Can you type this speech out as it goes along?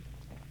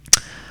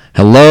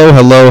Hello,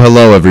 hello,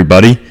 hello,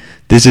 everybody.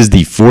 This is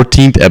the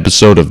 14th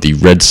episode of the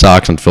Red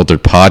Sox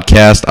Unfiltered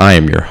podcast. I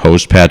am your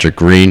host, Patrick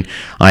Green.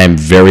 I am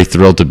very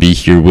thrilled to be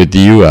here with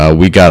you.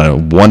 We got a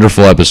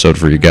wonderful episode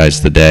for you guys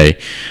today.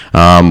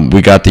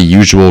 We got the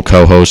usual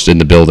co-host in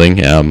the building.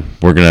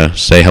 We're going to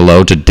say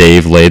hello to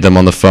Dave Latham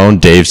on the phone.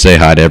 Dave, say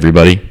hi to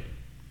everybody.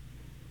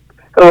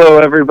 Hello,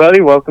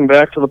 everybody. Welcome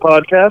back to the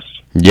podcast.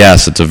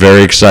 Yes, it's a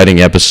very exciting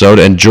episode.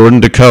 And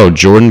Jordan DeCo.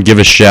 Jordan, give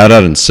a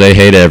shout-out and say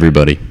hey to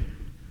everybody.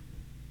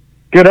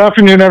 Good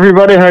afternoon,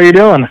 everybody. How are you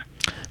doing?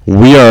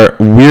 We're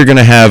going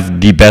to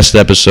have the best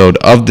episode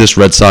of this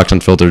Red Sox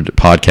Unfiltered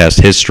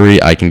podcast history.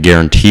 I can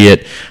guarantee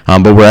it.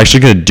 But we're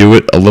actually going to do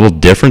it a little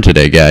different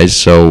today, guys.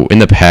 So in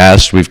the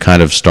past, we've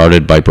kind of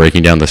started by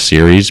breaking down the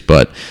series.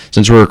 But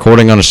since we're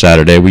recording on a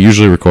Saturday, we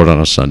usually record on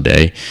a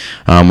Sunday.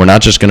 We're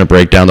not just going to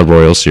break down the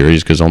Royals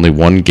series because only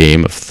one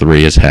game of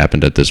 3 has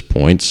happened at this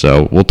point.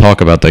 So we'll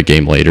talk about that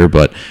game later.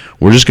 But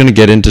we're just going to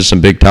get into some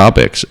big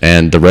topics.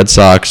 And the Red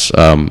Sox,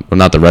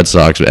 not the Red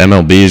Sox, but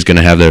MLB is going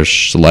to have their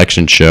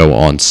selection show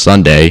on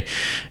Sunday.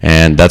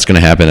 And that's going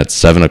to happen at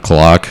 7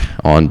 o'clock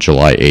on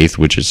July 8th,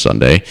 which is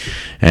Sunday.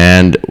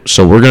 And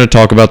so we're going to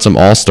talk about some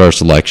all-star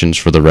selections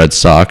for the Red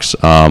Sox.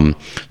 So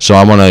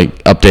I want to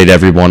update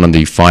everyone on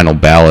the final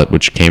ballot,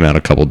 which came out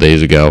a couple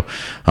days ago.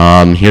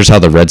 Here's how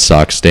the Red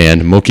Sox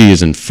stand. Mookie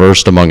is in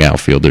first among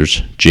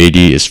outfielders.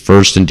 JD is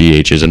first in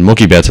DHs. And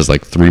Mookie Betts has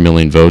like 3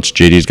 million votes.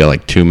 JD's got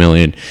like 2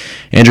 million.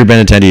 Andrew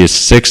Benintendi is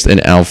sixth in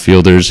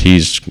outfielders.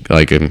 He's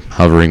like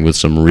hovering with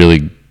some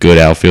really good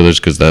outfielders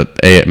because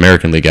the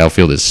American League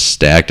outfield is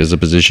stacked as a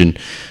position.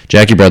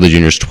 Jackie Bradley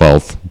Jr. is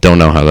 12th. Don't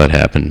know how that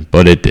happened,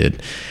 but it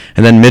did.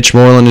 And then Mitch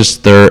Moreland is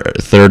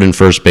third in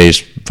first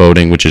base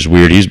voting, which is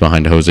weird. He's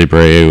behind Jose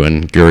Abreu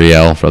and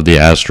Gurriel of the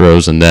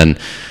Astros. And then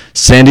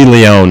Sandy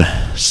Leon,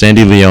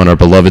 our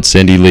beloved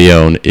Sandy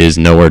Leon, is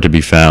nowhere to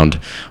be found,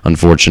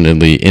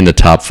 unfortunately, in the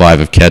top 5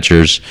 of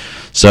catchers.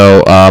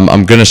 So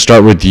I'm going to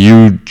start with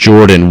you,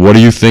 Jordan. What do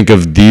you think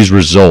of these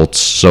results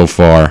so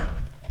far?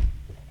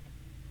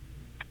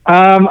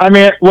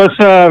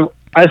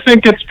 I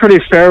think it's pretty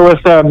fair with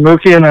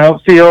Mookie in the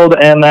outfield,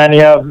 and then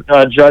you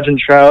have Judge and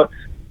Trout.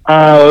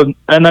 And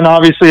then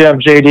obviously you have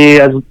JD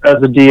as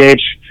a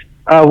DH.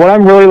 What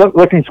I'm really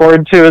looking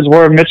forward to is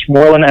where Mitch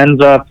Moreland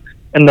ends up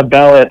in the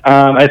ballot.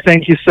 I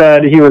think you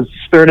said he was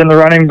third in the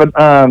running, but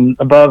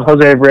above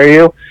Jose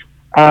Abreu.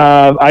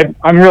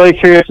 I'm really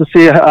curious to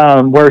see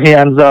where he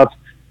ends up,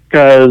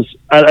 because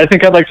I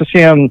think I'd like to see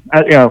him,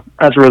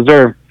 as a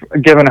reserve,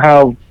 given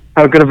how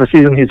good of a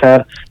season he's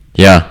had.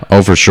 Yeah,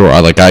 for sure.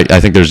 I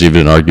think there's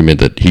even an argument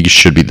that he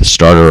should be the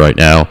starter right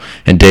now.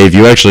 And Dave,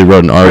 you actually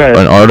wrote an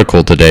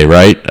article today,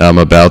 right,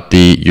 about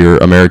your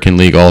American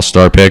League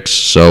All-Star picks.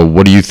 So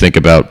what do you think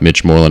about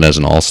Mitch Moreland as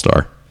an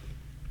All-Star?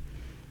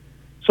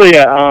 So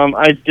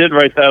I did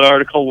write that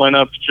article. Went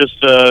up just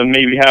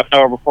maybe half an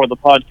hour before the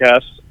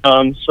podcast.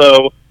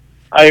 So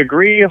I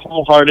agree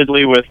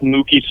wholeheartedly with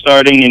Mookie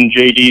starting and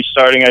JD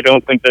starting. I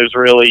don't think there's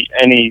really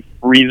any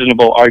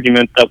reasonable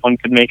argument that one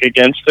could make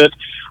against it.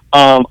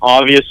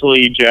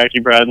 Obviously, Jackie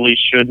Bradley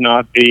should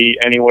not be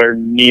anywhere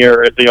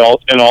near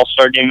an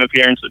All-Star game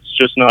appearance. It's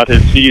just not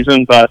his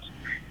season, but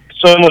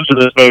so much of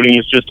this voting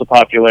is just a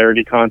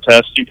popularity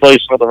contest. He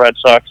plays for the Red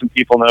Sox and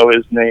people know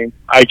his name.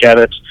 I get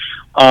it.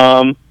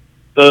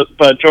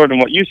 But Jordan,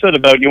 what you said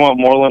about you want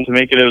Moreland to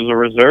make it as a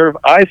reserve,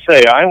 I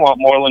say I want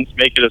Moreland to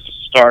make it as a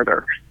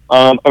starter.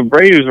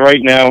 Abreu's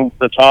right now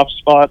the top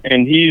spot,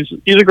 and he's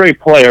a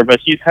great player, but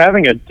he's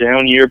having a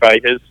down year by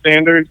his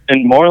standards,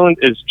 and Moreland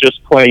is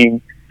just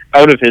playing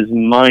out of his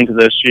mind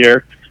this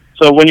year.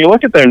 So when you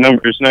look at their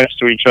numbers next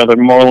to each other,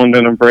 Moreland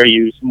and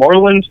Abreu's,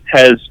 Moreland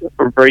has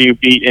Abreu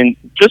beat in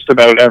just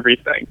about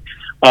everything.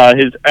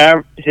 His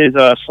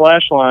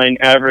slash line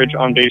average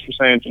on base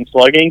percentage and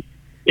slugging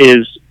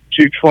is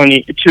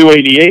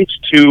 288,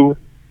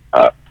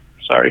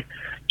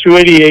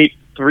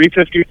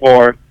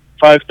 354,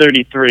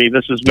 533.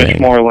 This is Mitch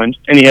Moreland,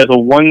 and he has a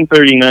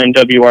 139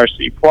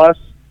 WRC plus.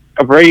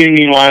 Abreu,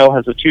 meanwhile,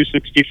 has a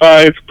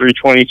 265,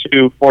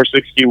 322,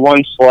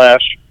 461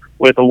 slash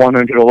with a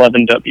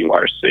 111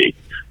 WRC.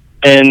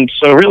 And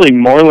so really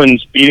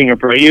Moreland's beating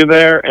Abreu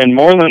there, and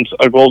Moreland's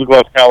a Gold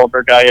Glove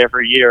caliber guy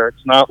every year.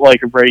 It's not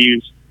like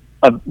Abreu's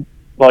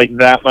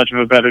that much of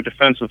a better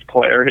defensive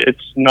player.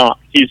 It's not.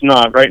 He's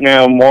not. Right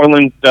now,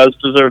 Moreland does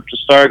deserve to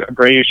start.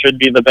 Abreu should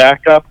be the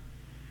backup,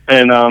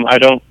 and I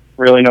don't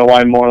really know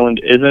why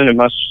Moreland isn't. It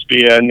must just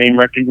be a name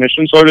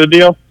recognition sort of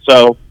deal.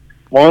 So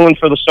Moreland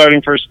for the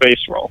starting first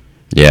base role.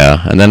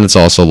 Yeah, and then it's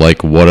also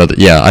like what other...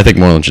 Yeah, I think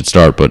Moreland should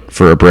start, but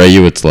for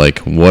Abreu, it's like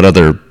what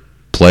other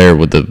player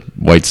would the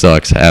White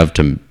Sox have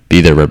to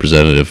be their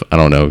representative? I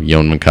don't know,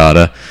 Yoan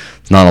Moncada.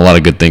 It's not a lot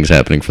of good things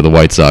happening for the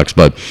White Sox,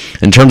 but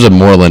in terms of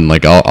Moreland,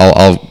 like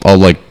I'll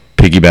like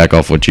piggyback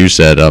off what you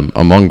said.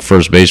 Among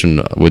first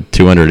basemen with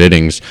 200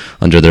 innings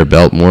under their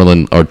belt,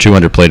 Moreland, or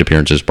 200 plate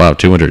appearances. Wow,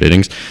 200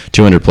 innings,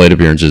 200 plate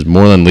appearances.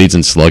 Moreland leads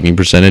in slugging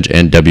percentage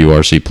and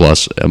WRC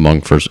plus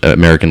among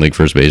American League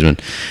first basemen,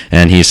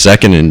 and he's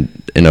second in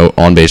in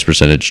on-base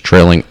percentage,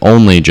 trailing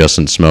only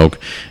Justin Smoke,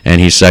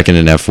 and he's second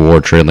in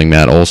F4, trailing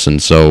Matt Olson.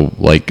 So,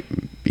 like,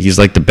 he's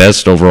like the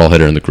best overall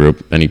hitter in the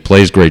group, and he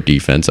plays great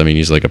defense. I mean,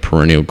 he's like a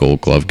perennial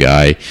Gold Glove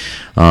guy.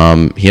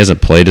 He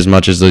hasn't played as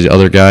much as the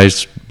other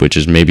guys, which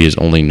is maybe his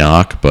only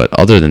knock. But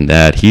other than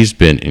that, he's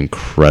been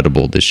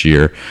incredible this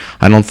year.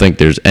 I don't think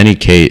there's any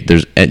case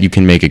you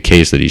can make a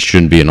case that he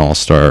shouldn't be an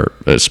all-star,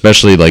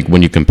 especially like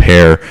when you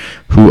compare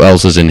who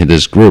else is in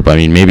this group. I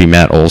mean, maybe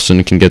Matt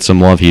Olson can get some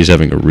love. He's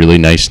having a really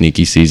nice,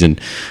 sneaky season.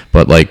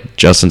 But like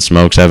Justin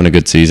Smoke's having a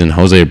good season.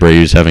 Jose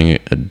Abreu's having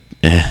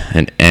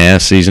an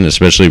ass season,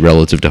 especially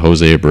relative to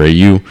Jose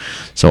Abreu.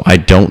 So I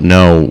don't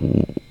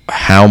know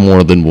how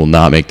Moreland will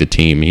not make the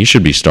team. He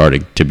should be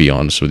starting, to be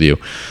honest with you.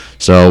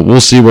 So we'll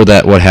see what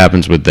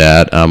happens with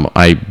that.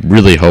 I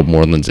really hope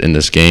Moreland's in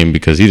this game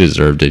because he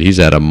deserved it. He's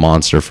had a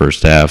monster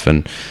first half,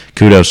 and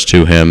kudos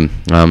to him.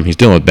 He's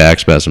dealing with back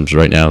spasms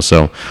right now,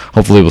 so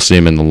hopefully we'll see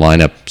him in the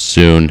lineup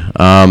soon.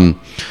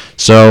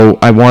 So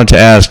I wanted to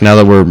ask, now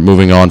that we're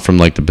moving on from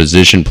like the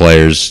position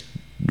players,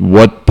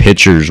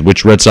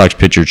 which Red Sox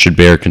pitchers should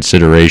bear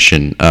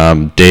consideration?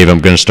 Dave, I'm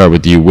going to start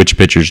with you. Which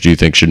pitchers do you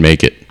think should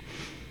make it?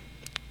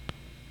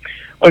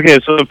 Okay,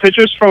 so the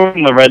pitchers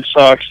from the Red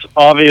Sox,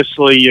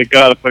 obviously you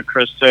got to put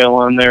Chris Sale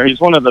on there. He's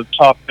one of the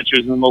top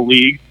pitchers in the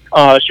league.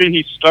 Should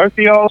he start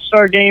the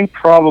All-Star game?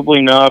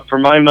 Probably not. For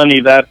my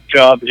money, that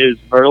job is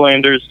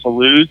Verlander's to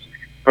lose.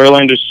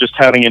 Verlander's just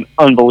having an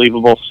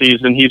unbelievable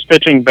season. He's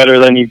pitching better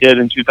than he did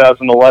in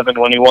 2011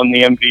 when he won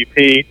the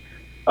MVP.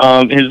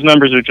 His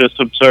numbers are just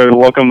absurd.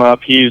 Look him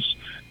up. He's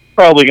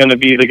probably going to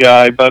be the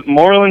guy, but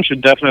Moreland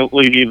should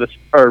definitely be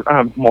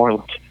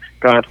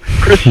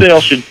Chris Sale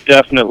should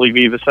definitely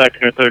be the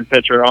second or third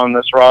pitcher on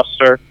this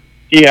roster.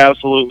 He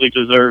absolutely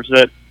deserves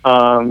it.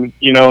 In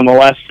the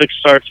last 6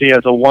 starts, he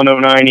has a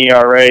 1.09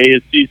 ERA.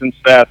 His season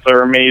stats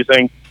are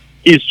amazing.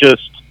 He's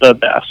just the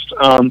best.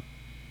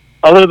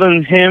 Other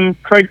than him,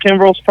 Craig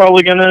Kimbrell's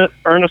probably going to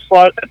earn a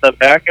slot at the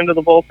back end of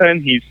the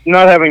bullpen. He's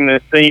not having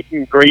the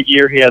same great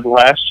year he had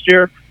last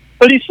year,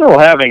 but he's still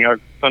having a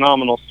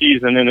phenomenal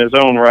season in his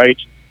own right.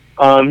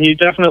 He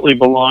definitely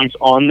belongs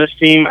on this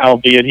team,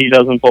 albeit he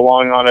doesn't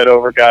belong on it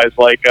over guys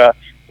like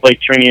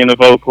Trinian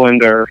of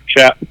Oakland or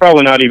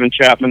probably not even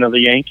Chapman of the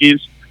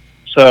Yankees.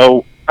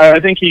 So I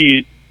think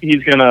he's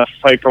going to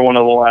fight for one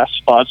of the last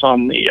spots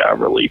on the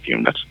relief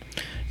unit.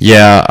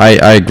 Yeah,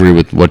 I agree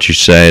with what you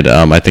said.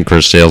 I think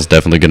Chris Sale's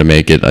definitely going to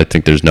make it. I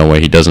think there's no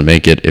way he doesn't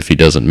make it. If he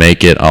doesn't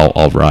make it,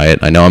 I'll riot.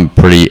 I know I'm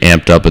pretty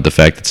amped up at the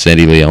fact that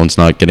Sandy Leon's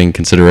not getting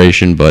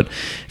consideration, but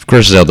if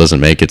Chris Sale doesn't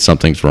make it,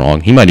 something's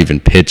wrong. He might even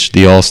pitch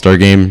the All-Star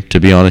game, to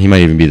be honest. He might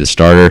even be the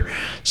starter.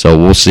 So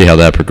we'll see how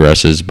that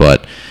progresses.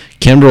 But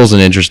Kimbrell's an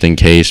interesting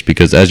case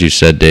because, as you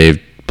said,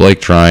 Dave,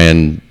 Blake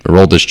Tryon,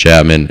 Aroldis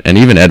Chapman, and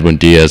even Edwin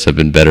Diaz have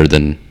been better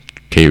than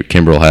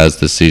Kimbrell has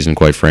this season,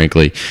 quite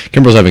frankly.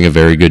 Kimbrell's having a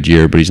very good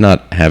year, but he's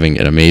not having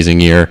an amazing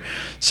year.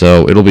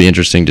 So it'll be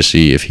interesting to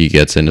see if he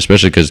gets in,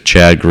 especially because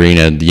Chad Green,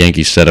 the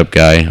Yankees setup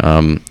guy,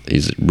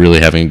 he's really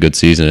having a good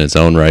season in his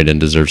own right and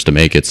deserves to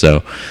make it.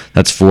 So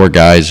that's 4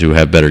 guys who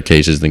have better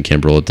cases than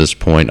Kimbrell at this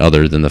point,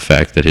 other than the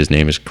fact that his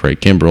name is Craig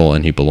Kimbrell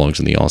and he belongs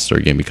in the All-Star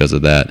game because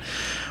of that.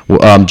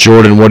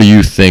 Jordan, what do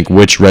you think?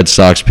 Which Red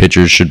Sox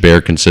pitchers should bear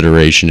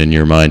consideration in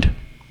your mind?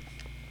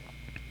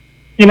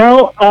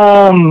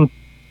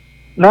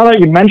 Now that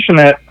you mention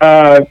it,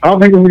 I don't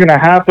think this is going to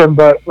happen.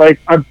 But like,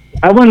 I'd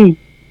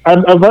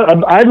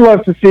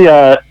love to see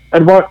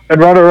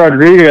Eduardo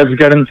Rodriguez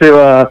get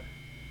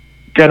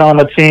on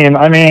the team.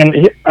 I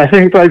mean, I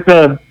think like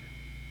the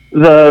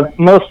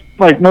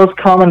most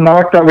common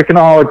knock that we can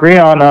all agree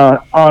on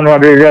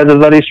Rodriguez is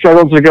that he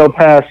struggles to go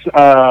past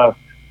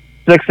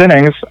 6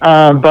 innings.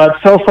 But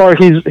so far,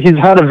 he's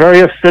had a very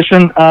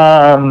efficient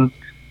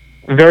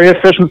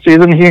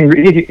season.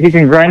 He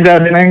can grind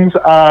out innings.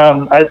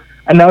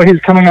 I know he's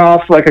coming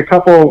off like a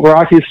couple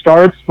rocky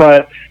starts,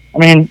 but I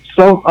mean,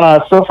 so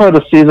far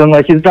this season,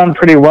 like he's done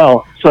pretty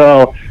well.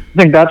 So I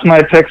think that's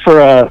my pick for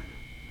a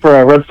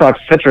Red Sox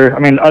pitcher. I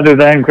mean, other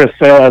than Chris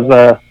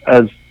Sale,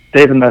 as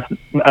David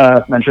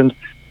mentioned.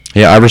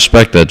 Yeah, I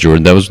respect that,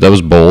 Jordan. That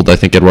was bold. I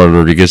think Eduardo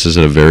Rodriguez has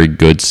had a very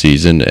good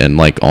season, and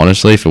like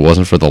honestly, if it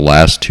wasn't for the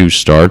last 2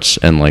 starts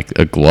and like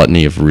a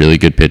gluttony of really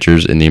good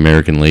pitchers in the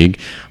American League,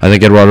 I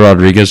think Eduardo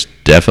Rodriguez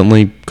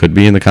definitely could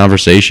be in the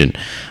conversation.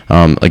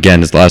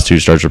 Again, his last 2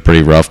 starts were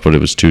pretty rough, but it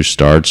was 2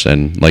 starts,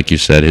 and like you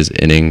said, his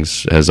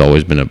innings has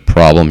always been a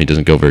problem. He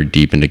doesn't go very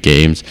deep into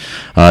games.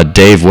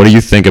 Dave, what do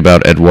you think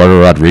about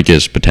Eduardo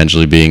Rodriguez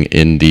potentially being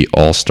in the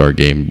All-Star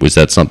game? Was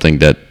that something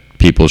that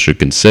people should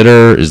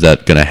consider? Is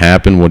that going to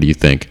happen? What do you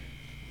think?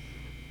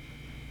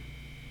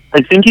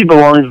 I think he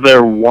belongs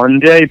there one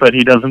day, but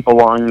he doesn't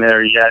belong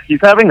there yet. He's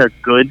having a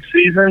good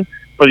season,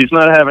 but he's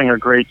not having a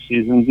great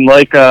season.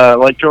 Like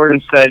Jordan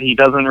said, he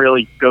doesn't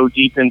really go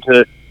deep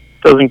into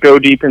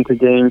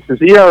games. His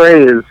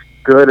ERA is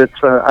good.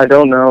 It's I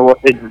don't know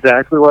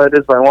exactly what it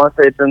is, but I want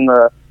to say it's in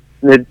the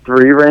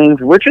mid-3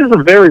 range, which is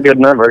a very good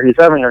number. He's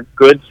having a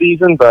good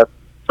season, but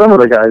some of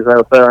the guys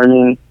out there, I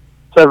mean,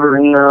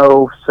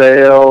 Severino,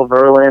 Sale,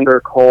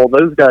 Verlander, Cole,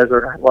 those guys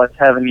are like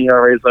having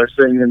ERAs that are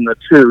sitting in the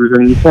twos,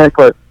 and you can't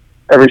put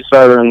every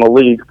starter in the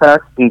league.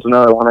 Paxton's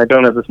another one. I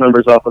don't have his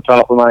numbers off the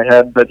top of my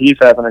head, but he's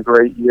having a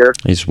great year.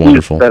 He's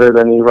wonderful. He's better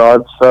than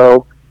Erod.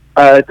 So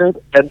I think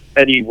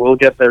Eddie will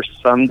get there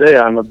someday.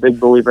 I'm a big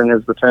believer in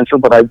his potential,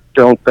 but I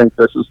don't think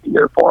this is the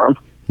year for him.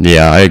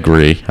 Yeah, I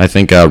agree. I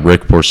think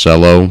Rick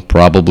Porcello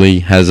probably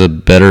has a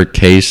better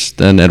case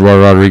than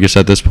Eduardo Rodriguez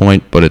at this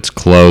point, but it's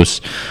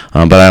close.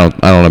 But I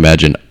don't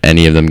imagine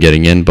any of them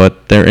getting in.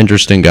 But they're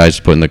interesting guys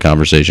to put in the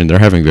conversation. They're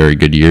having very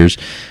good years.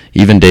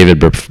 Even David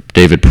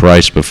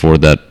Price before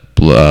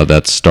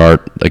that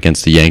start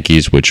against the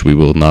Yankees, which we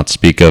will not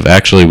speak of.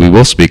 Actually, we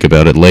will speak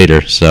about it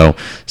later, so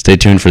stay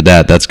tuned for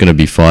that. That's going to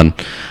be fun.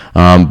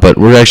 But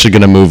we're actually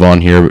going to move on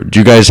here. Do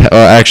you guys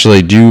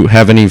do you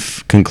have any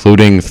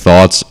concluding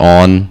thoughts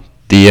on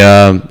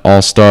the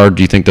All-Star?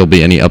 Do you think there'll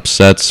be any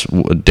upsets?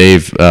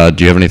 Dave, do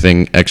you have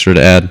anything extra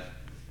to add?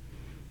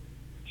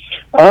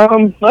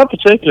 Not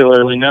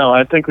particularly, no.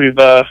 I think we've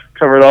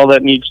covered all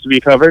that needs to be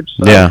covered.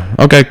 So. Yeah.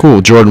 Okay, cool.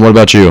 Jordan, what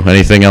about you?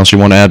 Anything else you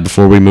want to add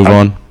before we move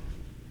on?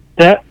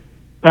 Yeah.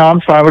 No,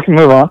 I'm fine. We can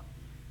move on.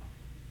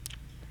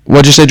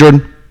 What'd you say,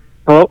 Jordan?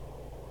 Well,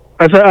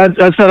 I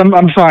said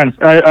I'm fine.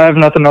 I have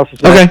nothing else to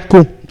say. Okay,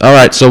 cool. All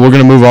right, so we're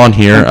going to move on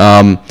here.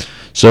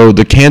 So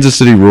the Kansas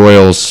City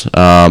Royals,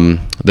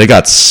 they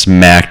got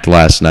smacked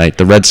last night.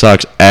 The Red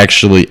Sox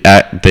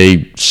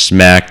they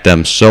smacked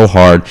them so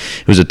hard.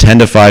 It was a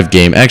 10-5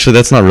 game. Actually,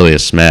 that's not really a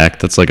smack.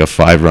 That's like a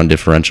 5-run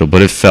differential,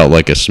 but it felt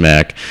like a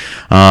smack.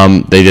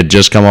 They had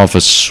just come off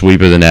a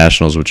sweep of the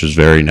Nationals, which was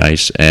very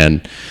nice.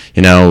 And,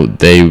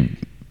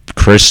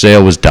 Chris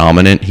Sale was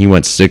dominant. He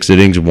went 6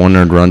 innings, 1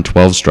 earned run,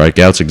 12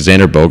 strikeouts.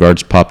 Xander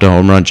Bogaerts popped a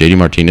home run. JD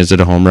Martinez hit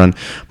a home run.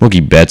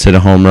 Mookie Betts hit a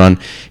home run.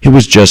 It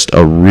was just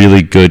a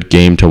really good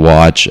game to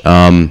watch.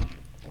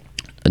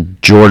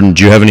 Jordan,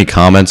 do you have any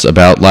comments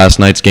about last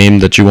night's game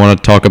that you want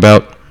to talk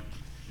about?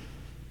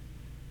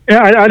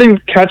 Yeah, I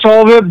didn't catch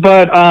all of it,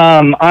 but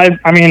I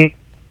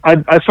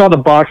saw the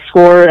box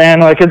score,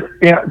 and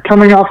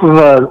coming off of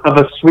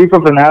a sweep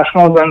of the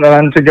Nationals, and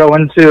then to go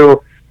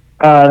into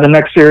the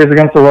next series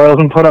against the Royals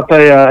and put up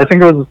I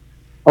think it was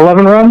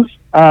 11 runs.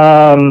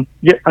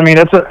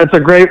 It's a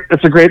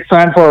great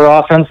sign for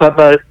our offense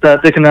that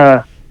they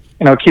can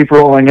keep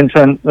rolling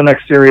into the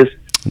next series.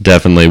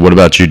 Definitely. What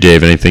about you,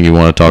 Dave? Anything you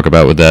want to talk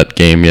about with that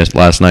game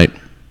last night?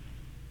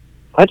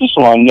 I just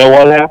want to know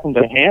what happened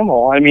to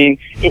Hamill. I mean,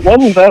 it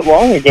wasn't that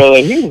long ago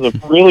that he was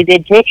a really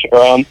good pitcher.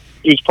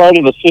 He was part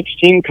of the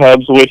 16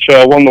 Cubs, which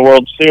won the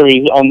World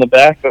Series on the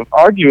back of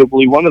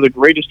arguably one of the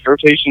greatest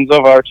rotations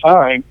of our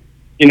time.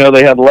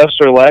 They had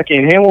Lester Lackey,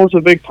 and Hamill was a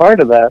big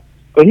part of that.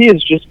 But he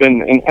has just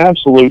been an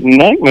absolute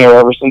nightmare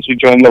ever since he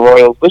joined the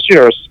Royals, this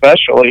year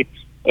especially.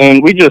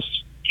 And we just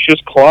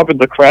clobbered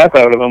the crap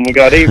out of him. We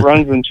got 8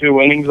 runs in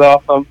 2 innings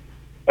off him.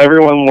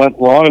 Everyone went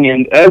long.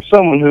 And as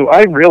someone who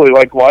I really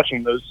like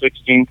watching those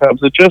 16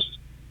 Cubs, it just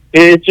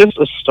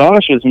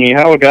astonishes me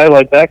how a guy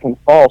like that can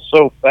fall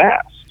so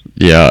fast.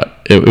 Yeah,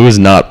 it was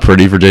not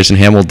pretty for Jason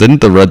Hamill.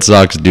 Didn't the Red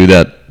Sox do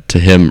that to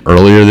him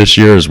earlier this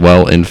year as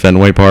well in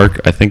Fenway Park?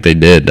 I think they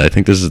did. I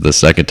think this is the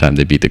second time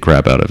they beat the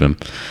crap out of him.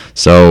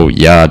 So,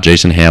 yeah,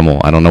 Jason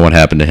Hamill, I don't know what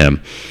happened to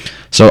him.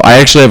 So I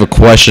actually have a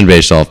question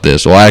based off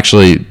this. Well,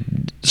 actually,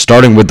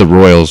 starting with the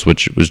Royals,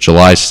 which was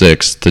July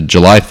 6th to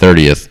July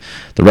 30th,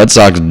 the Red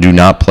Sox do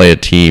not play a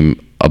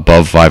team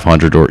above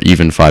 500 or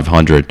even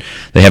 500.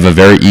 They have a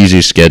very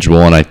easy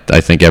schedule, and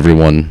I think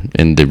everyone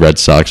in the Red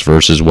Sox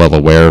verse is well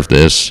aware of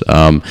this.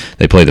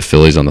 They play the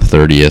Phillies on the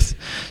 30th.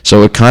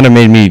 So it kind of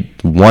made me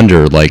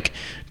wonder,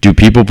 do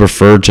people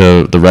prefer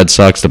the Red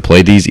Sox to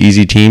play these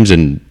easy teams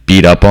and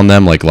beat up on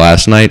them like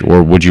last night,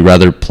 or would you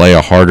rather play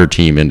a harder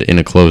team in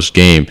a close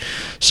game?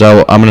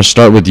 So I'm going to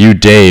start with you,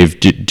 Dave.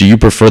 Do you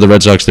prefer the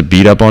Red Sox to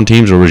beat up on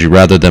teams, or would you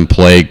rather them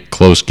play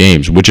close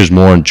games? Which is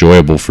more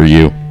enjoyable for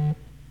you?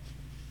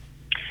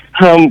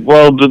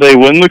 Well, do they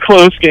win the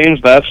close games?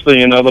 That's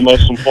the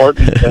most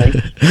important thing.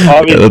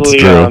 Obviously,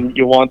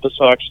 you want the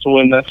Sox to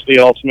win. That's the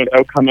ultimate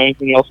outcome.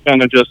 Anything else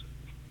kind of just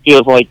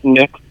feels like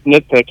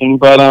nitpicking.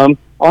 But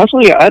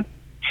honestly,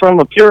 from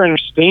a pure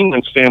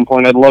entertainment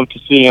standpoint, I'd love to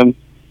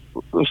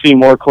see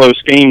more close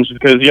games,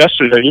 because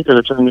yesterday you could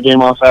have turned the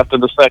game off after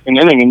the second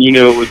inning, and you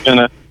knew it was going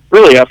to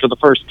really after the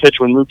first pitch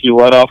when Mookie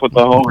led off with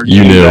the homer.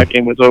 You knew that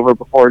game was over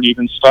before it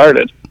even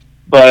started.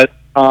 But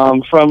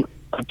from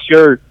a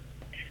pure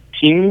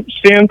team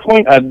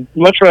standpoint, I'd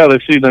much rather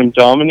see them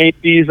dominate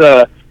these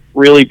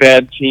really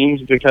bad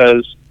teams,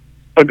 because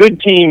a good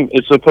team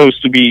is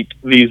supposed to beat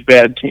these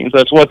bad teams.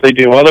 That's what they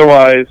do.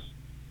 Otherwise,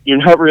 you're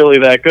not really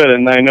that good.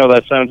 And I know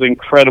that sounds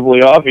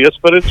incredibly obvious,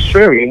 but it's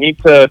true. You need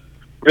to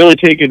really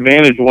take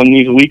advantage when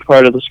these weak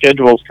part of the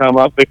schedules come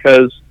up,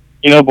 because,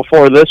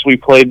 before this we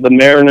played the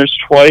Mariners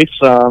twice,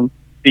 the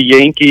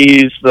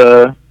Yankees,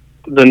 the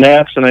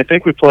Nats, and I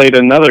think we played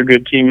another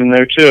good team in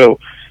there too.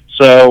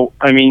 So,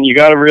 that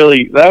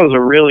was a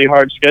really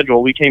hard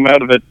schedule. We came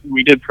out of it,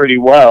 we did pretty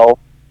well,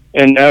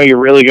 and now you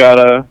really got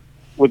to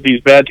with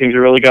these bad teams,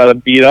 you really got to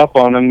beat up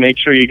on them, make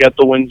sure you get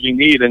the wins you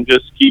need, and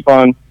just keep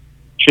on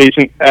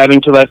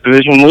adding to that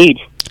division lead.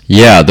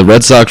 Yeah, the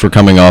Red Sox were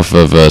coming off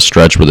of a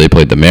stretch where they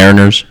played the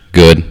Mariners,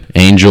 good.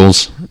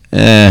 Angels,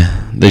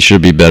 they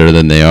should be better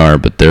than they are,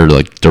 but they're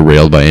like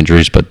derailed by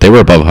injuries. But they were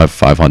above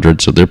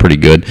 500, so they're pretty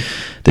good.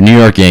 The New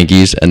York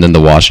Yankees and then the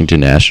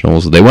Washington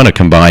Nationals, they went a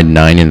combined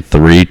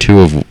 9-3.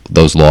 Two of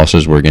those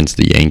losses were against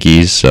the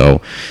Yankees.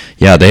 So,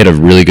 yeah, they had a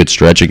really good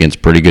stretch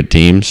against pretty good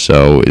teams.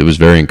 So it was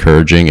very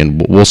encouraging,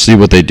 and we'll see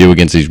what they do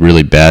against these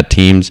really bad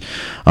teams.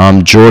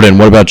 Jordan,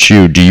 what about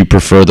you? Do you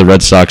prefer the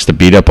Red Sox to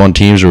beat up on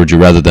teams, or would you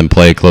rather them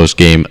play a close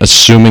game,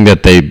 assuming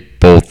that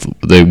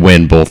they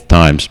win both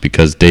times?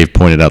 Because Dave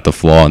pointed out the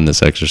flaw in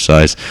this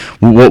exercise.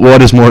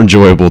 What is more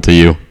enjoyable to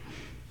you?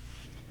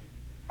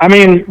 I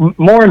mean,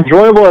 more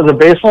enjoyable as a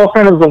baseball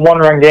fan is the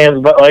one-run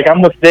games, but like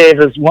I'm with Dave.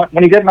 Is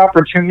when you get an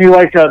opportunity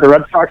like the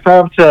Red Sox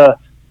have to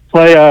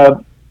play a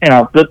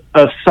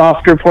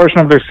softer portion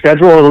of their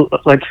schedule,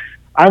 like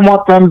I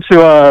want them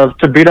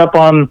to beat up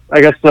on,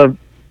 I guess,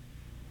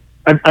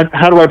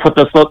 how do I put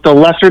this? The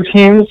lesser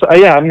teams.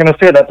 Yeah, I'm going to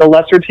say that the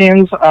lesser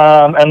teams,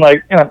 and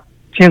like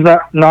teams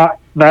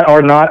that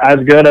are not as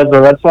good as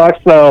the Red Sox.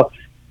 So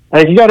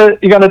like you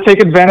gotta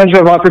take advantage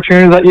of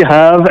opportunities that you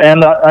have,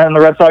 and the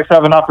Red Sox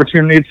have an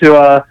opportunity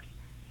to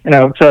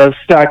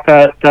stack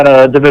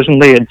that division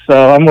lead.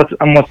 So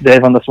I'm with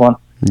Dave on this one.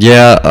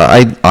 Yeah,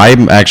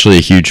 I'm actually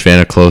a huge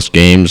fan of close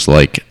games.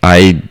 Like,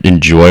 I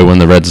enjoy when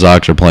the Red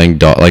Sox are playing.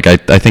 I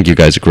think you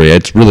guys agree.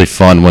 It's really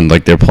fun when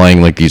like they're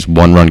playing like these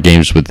one-run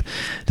games with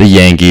the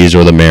Yankees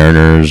or the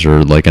Mariners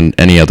or like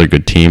any other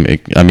good team.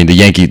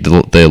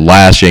 The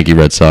last Yankee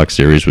Red Sox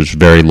series was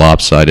very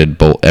lopsided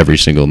every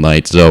single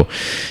night. So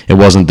it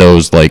wasn't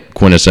those like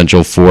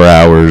quintessential 4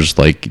 hours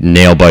like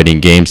nail-biting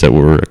games that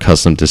we're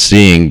accustomed to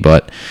seeing,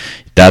 but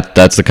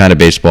that's the kind of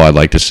baseball I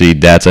like to see.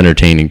 That's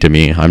entertaining to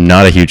me. I'm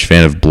not a huge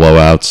fan of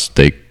blowouts.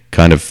 They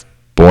kind of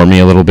bore me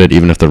a little bit,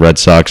 even if the Red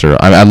Sox are.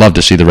 I'd love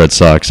to see the Red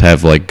Sox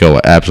have go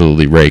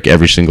absolutely rake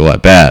every single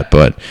at bat,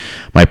 but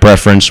my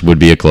preference would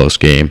be a close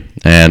game.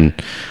 And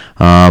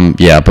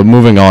but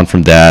moving on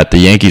from that, the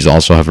Yankees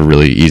also have a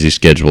really easy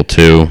schedule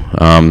too.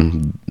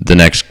 The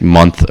next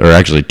month, or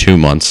actually 2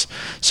 months,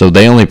 so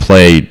they only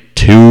play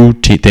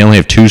they only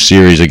have two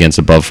series against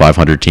above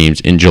 500 teams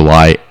in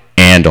July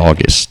and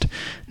August.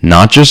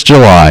 Not just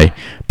July,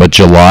 but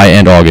July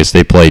and August,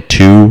 they play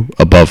two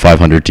above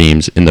 500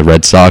 teams in the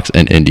Red Sox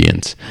and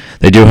Indians.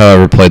 They do,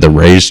 however, play the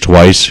Rays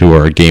twice, who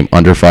are a game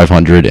under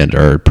 500 and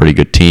are a pretty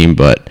good team.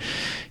 But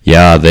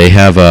yeah, they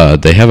have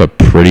a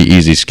pretty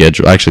easy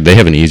schedule. Actually, they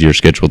have an easier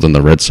schedule than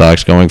the Red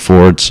Sox going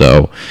forward.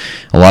 So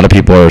a lot of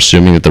people are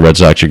assuming that the Red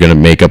Sox are going to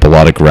make up a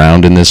lot of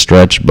ground in this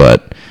stretch,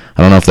 but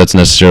I don't know if that's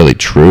necessarily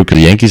true because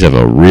the Yankees have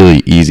a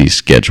really easy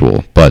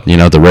schedule. But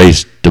the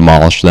Rays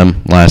demolished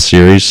them last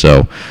series,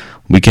 so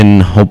we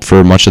can hope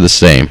for much of the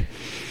same.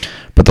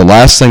 But the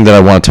last thing that I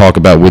want to talk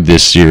about with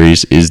this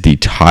series is the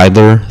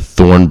Tyler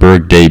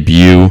Thornburg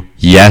debut.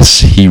 Yes,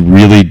 he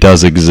really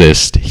does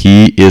exist.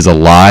 He is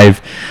alive.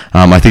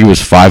 I think it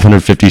was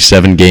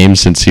 557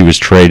 games since he was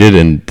traded,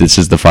 and this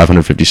is the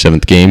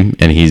 557th game,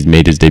 and he's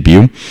made his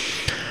debut.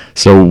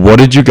 So what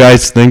did you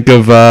guys think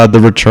of the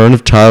return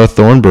of Tyler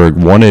Thornburg?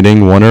 1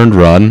 inning, 1 earned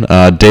run.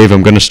 Dave,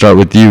 I'm going to start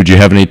with you. Do you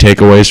have any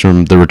takeaways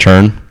from the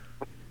return?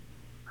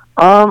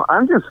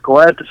 I'm just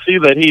glad to see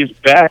that he's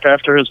back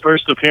after his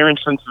first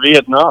appearance since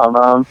Vietnam.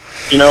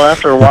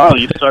 After a while,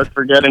 you start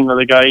forgetting that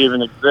the guy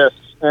even exists.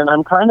 And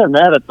I'm kind of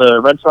mad at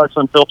the Red Sox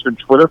Unfiltered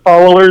Twitter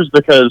followers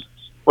because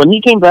when he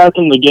came back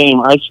in the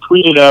game, I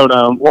tweeted out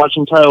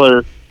watching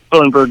Tyler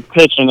Thornburg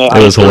pitch, and it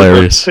was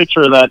hilarious. A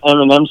picture of that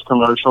M&M's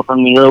commercial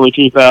from the early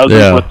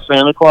 2000s with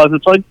Santa Claus.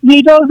 It's like,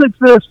 he does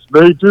exist.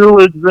 They do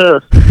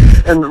exist.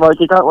 And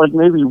it got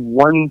maybe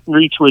 1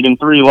 retweet and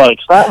 3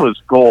 likes. That was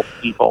gold,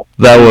 people.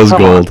 That was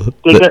gold.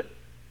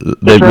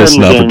 They missed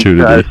an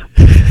opportunity.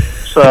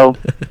 So,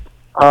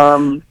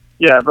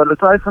 but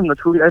aside from the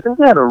tweet, I think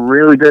he had a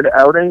really good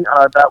outing.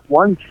 That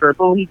one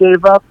triple he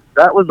gave up,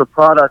 that was a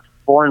product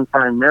born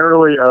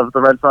primarily of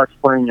the Red Sox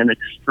playing an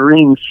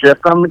extreme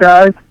shift on the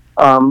guy.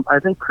 I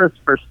think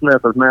Christopher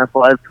Smith of Mass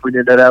Live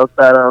tweeted it out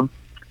that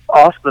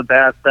off the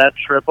bat, that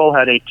triple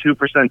had a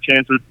 2%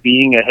 chance of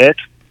being a hit.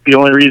 The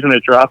only reason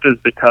it dropped is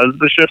because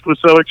the shift was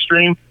so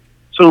extreme.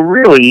 So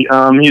really,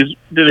 he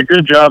did a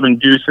good job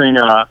inducing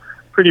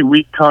pretty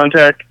weak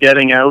contact,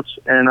 getting outs,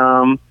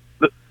 and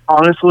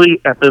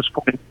honestly, at this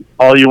point,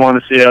 all you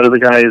want to see out of the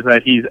guy is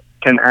that he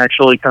can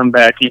actually come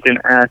back. He can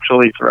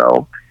actually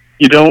throw.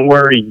 You don't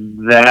worry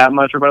that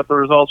much about the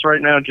results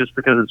right now just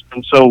because it's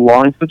been so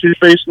long since he's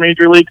faced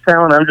Major League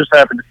talent. I'm just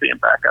happy to see him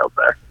back out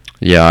there.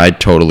 Yeah, I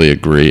totally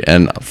agree.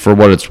 And for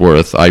what it's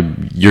worth,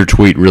 your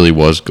tweet really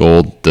was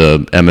gold.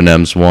 The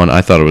M&M's one,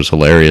 I thought it was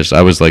hilarious.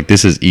 I was like,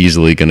 this is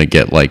easily going to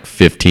get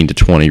 15 to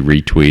 20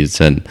 retweets.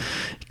 And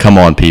come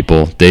on,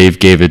 people. Dave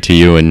gave it to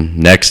you, and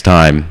next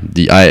time,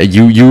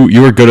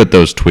 you were good at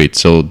those tweets,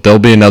 so there'll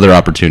be another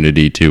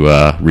opportunity to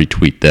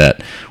retweet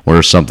that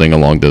or something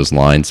along those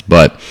lines.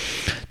 But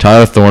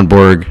Tyler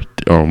Thornburg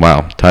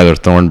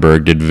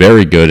did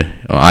very good.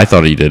 I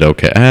thought he did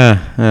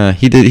okay.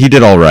 He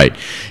did all right.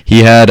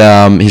 He had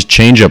his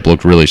changeup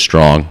looked really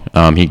strong.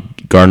 He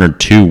garnered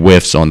 2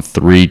 whiffs on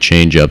 3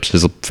 changeups.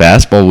 His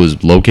fastball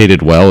was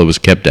located well. It was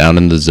kept down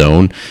in the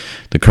zone.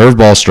 The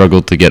curveball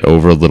struggled to get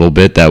over a little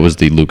bit. That was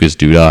the Lucas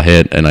Duda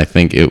hit, and I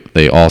think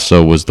they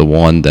also was the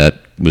one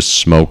that was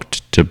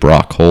smoked to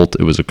Brock Holt.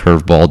 It was a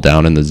curveball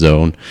down in the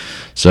zone.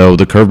 So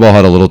the curveball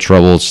had a little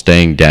trouble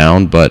staying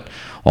down, but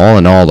all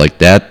in all, like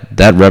that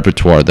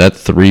repertoire, that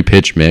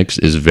 3-pitch mix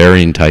is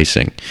very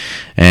enticing.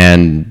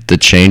 And the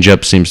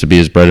changeup seems to be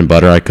his bread and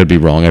butter. I could be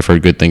wrong. I've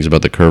heard good things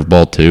about the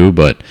curveball too,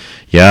 but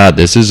yeah,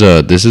 this is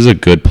a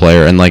good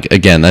player. And like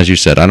again, as you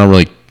said, I don't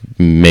really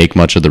make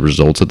much of the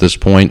results at this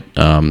point.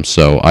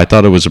 So I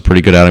thought it was a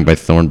pretty good outing by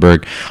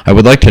Thornburg. I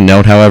would like to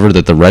note, however,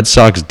 that the Red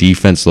Sox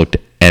defense looked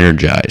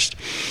energized.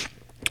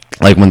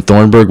 Like when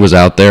Thornburg was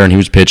out there and he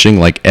was pitching,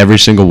 like every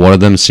single one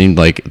of them seemed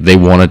like they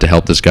wanted to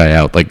help this guy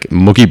out. Like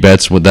Mookie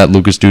Betts with that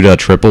Lucas Duda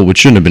triple, which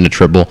shouldn't have been a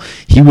triple,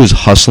 he was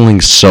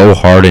hustling so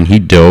hard and he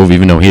dove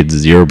even though he had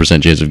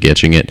 0% chance of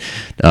catching it.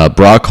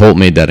 Brock Holt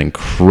made that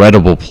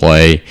incredible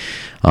play.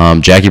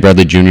 Jackie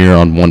Bradley Jr.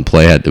 on one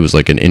play it was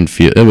like an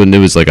infield. It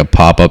was like a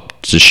pop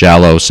up to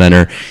shallow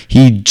center.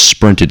 He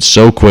sprinted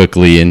so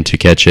quickly in to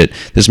catch it.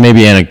 This may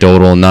be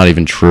anecdotal and not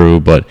even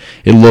true, but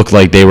it looked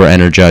like they were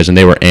energized and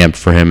they were amped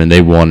for him and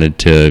they wanted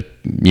to,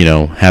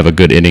 have a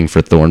good inning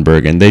for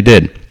Thornburg, and they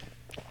did.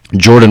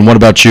 Jordan, what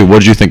about you? What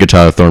did you think of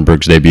Tyler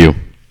Thornburg's debut?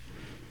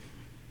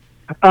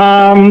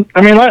 I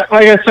mean, like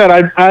I said,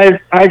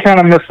 I kind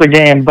of missed the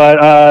game,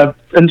 but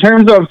in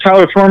terms of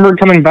Tyler Thornburg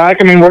coming back,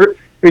 I mean,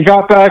 we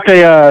got back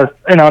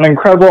an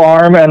incredible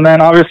arm, and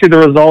then obviously the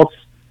results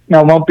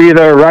won't be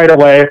there right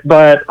away.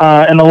 But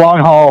in the long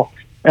haul,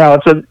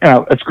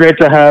 it's great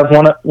to have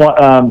one of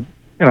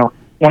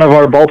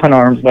our bullpen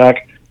arms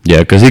back. Yeah,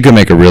 because he could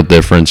make a real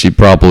difference. He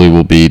probably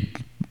will be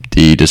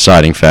the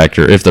deciding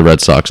factor if the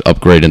Red Sox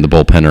upgrade in the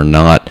bullpen or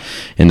not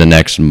in the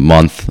next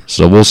month.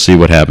 So we'll see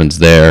what happens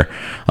there.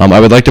 I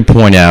would like to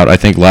point out, I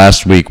think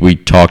last week we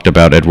talked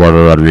about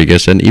Eduardo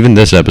Rodriguez, and even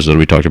this episode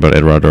we talked about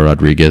Eduardo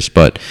Rodriguez,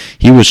 but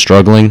he was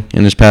struggling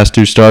in his past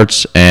 2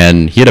 starts,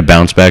 and he had a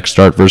bounce-back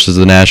start versus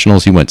the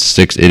Nationals. He went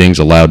 6 innings,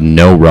 allowed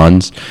no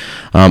runs.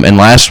 And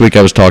last week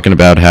I was talking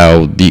about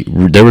how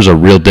there was a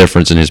real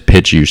difference in his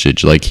pitch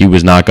usage. Like he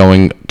was not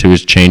going to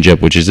his changeup,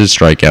 which is his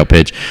strikeout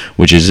pitch,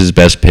 which is his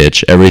best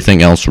pitch.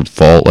 Everything else would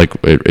fall, like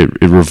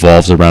it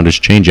revolves around his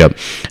changeup,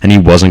 and he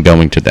wasn't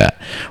going to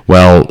that.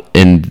 Well,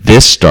 in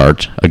this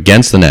start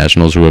against the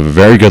Nationals, who have a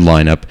very good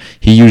lineup,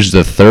 he used the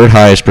 3rd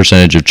highest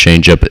percentage of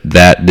changeup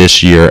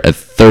this year at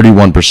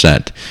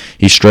 31%.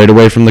 He strayed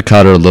away from the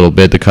cutter a little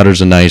bit. The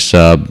cutter's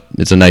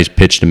it's a nice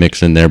pitch to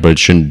mix in there, but it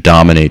shouldn't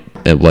dominate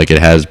like it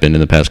has been in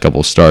the past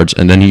couple of starts.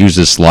 And then he used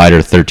his slider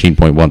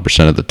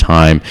 13.1% of the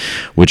time,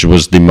 which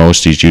was the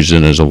most he's used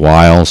in a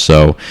while.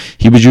 So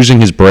he was using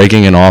his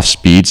breaking and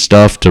off-speed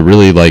stuff to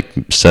really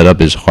set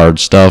up his hard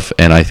stuff,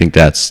 and I think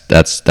that's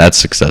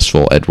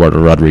successful. Eduardo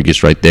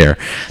Rodriguez right there.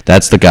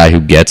 That's the guy who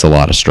gets a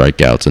lot of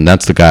strikeouts, and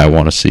that's the guy I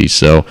want to see.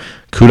 So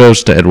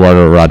kudos to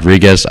Eduardo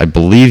Rodriguez. I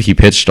believe he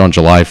pitched on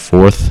July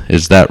 4th.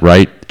 Is that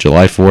right?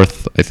 July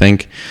 4th, I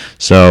think.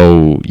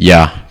 So,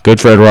 yeah,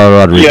 good for Eduardo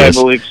Rodriguez. Yeah, I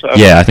believe so.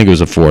 Yeah, I think it was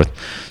the 4th.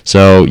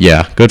 So,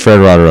 yeah, good for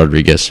Eduardo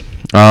Rodriguez.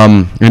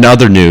 In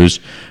other news,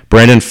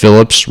 Brandon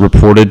Phillips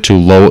reported to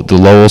the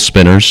Lowell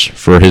Spinners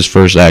for his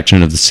first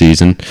action of the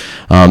season.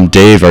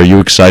 Dave, are you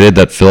excited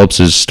that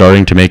Phillips is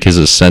starting to make his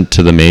ascent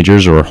to the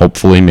majors, or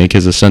hopefully make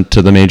his ascent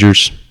to the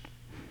majors?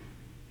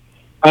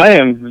 I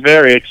am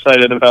very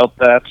excited about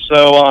that.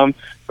 So,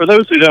 for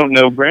those who don't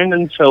know,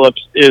 Brandon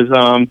Phillips is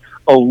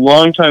a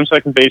longtime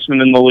second baseman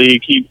in the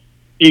league.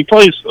 He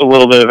plays a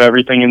little bit of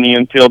everything in the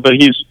infield, but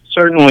he's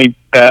certainly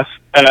best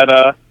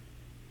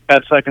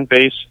at second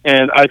base,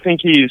 and I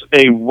think he's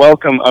a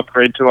welcome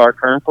upgrade to our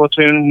current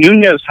platoon.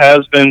 Nunez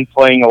has been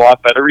playing a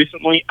lot better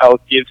recently.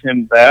 I'll give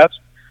him that,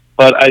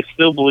 but I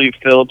still believe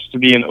Phillips to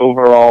be an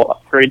overall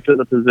upgrade to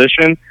the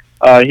position.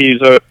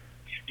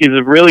 He's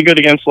really good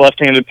against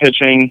left-handed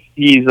pitching.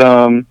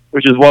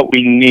 Which is what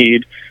we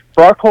need.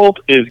 Brock Holt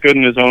is good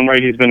in his own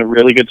right. He's been a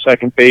really good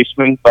second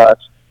baseman, but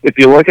if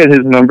you look at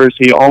his numbers,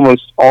 he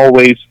almost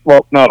always,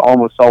 well, not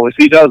almost always,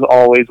 he does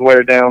always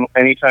wear down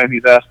anytime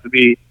he's asked to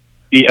be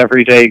the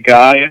everyday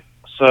guy.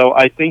 So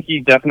I think he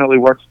definitely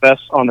works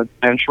best on the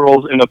bench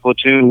roles in a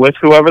platoon with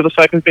whoever the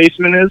second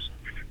baseman is.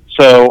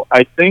 So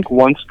I think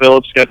once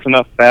Phillips gets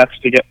enough bats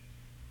to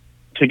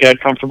get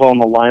comfortable in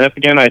the lineup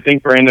again, I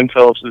think Brandon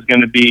Phillips is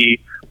going to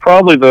be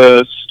probably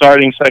the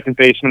starting second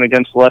baseman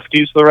against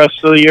lefties the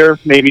rest of the year.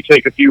 Maybe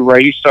take a few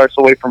righty starts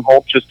away from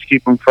Holt just to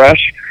keep him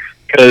fresh,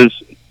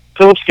 because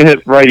Phillips can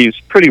hit righties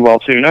pretty well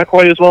too. Not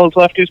quite as well as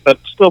lefties, but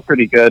still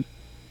pretty good.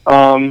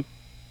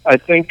 I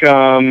think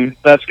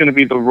that's going to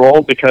be the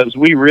role, because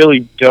we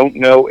really don't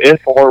know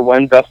if or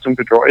when Dustin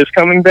Pedroia is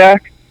coming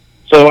back.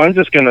 So I'm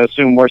just going to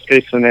assume worst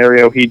case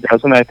scenario he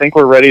doesn't. I think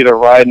we're ready to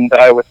ride and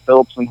die with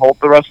Phillips and Holt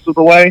the rest of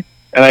the way.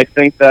 And I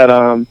think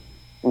that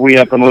we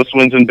have the most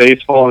wins in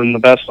baseball and the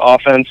best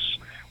offense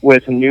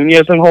with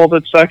Nunez and Holt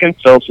at second.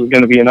 Phillips is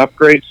going to be an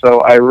upgrade.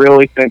 So I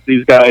really think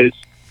these guys,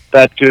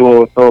 that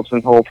duo of Phillips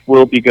and Holt,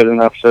 will be good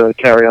enough to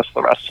carry us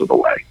the rest of the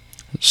way.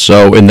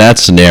 So in that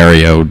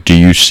scenario, do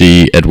you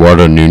see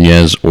Eduardo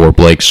Nunez or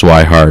Blake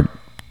Swihart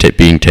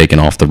being taken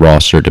off the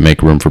roster to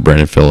make room for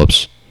Brandon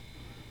Phillips?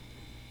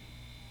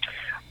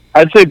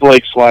 I'd say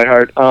Blake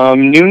Swihart.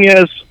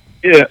 Nunez,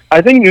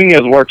 I think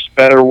Nunez works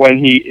better when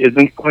he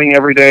isn't playing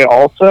every day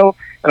also.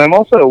 And I'm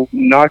also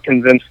not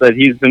convinced that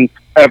he's been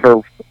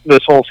ever, this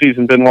whole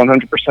season, been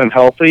 100%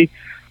 healthy.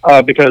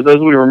 Because as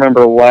we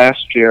remember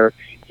last year,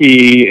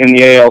 he, in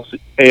the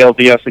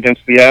ALDS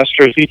against the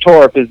Astros, he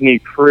tore up his knee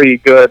pretty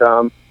good.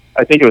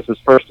 I think it was his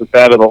first at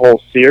bat of the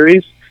whole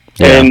series.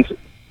 Yeah. And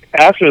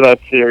after that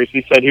series,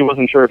 he said he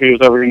wasn't sure if he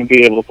was ever going to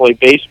be able to play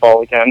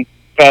baseball again.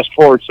 Fast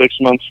forward 6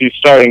 months, he's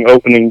starting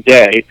opening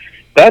day.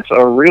 That's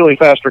a really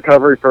fast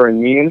recovery for a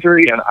knee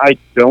injury, and I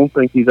don't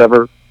think he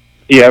ever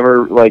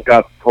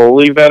got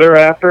fully better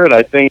after it.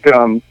 I think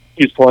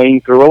he's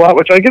playing through a lot,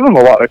 which I give him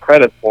a lot of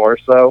credit for.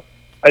 So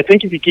I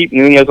think if you keep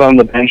Nunez on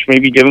the bench,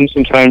 maybe give him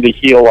some time to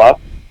heal up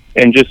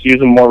and just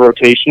use him more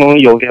rotationally,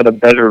 you'll get a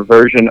better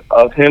version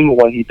of him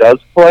when he does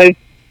play.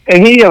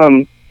 And he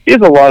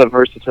has a lot of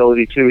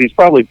versatility too. He's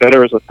probably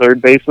better as a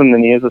third baseman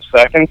than he is a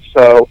second.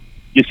 So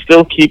you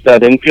still keep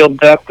that infield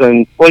depth,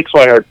 and Blake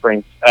Swihart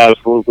brings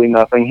absolutely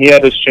nothing. He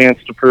had his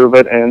chance to prove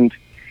it, and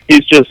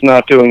he's just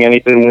not doing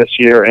anything this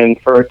year.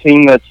 And for a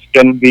team that's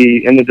going to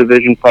be in the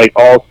division fight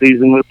all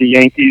season with the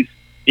Yankees,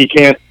 you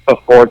can't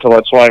afford to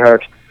let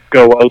Swihart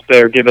go out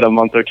there, give it a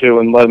month or two,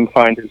 and let him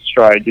find his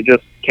stride. You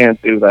just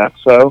can't do that.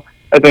 So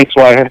I think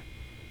Swihart's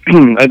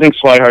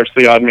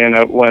the odd man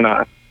out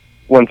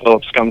when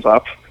Phillips comes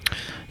up.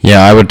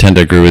 Yeah, I would tend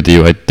to agree with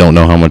you. I don't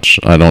know how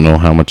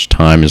much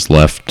time is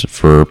left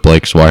for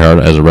Blake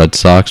Swihart as a Red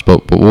Sox,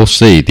 but we'll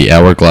see. The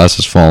hourglass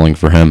is falling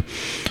for him.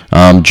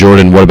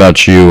 Jordan, what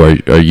about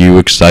you? Are you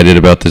excited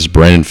about this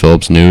Brandon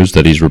Phillips news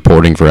that he's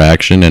reporting for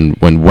action? And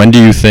when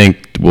do you think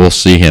we'll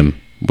see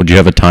him? Would you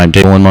have a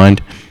timetable in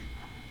mind?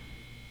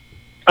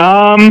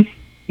 Where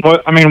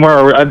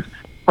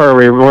are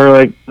we? We're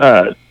like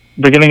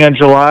beginning of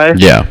July.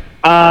 Yeah.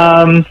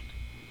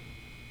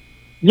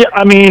 Yeah,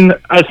 I mean,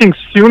 I think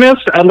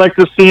soonest I'd like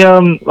to see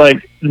him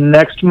like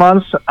next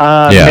month,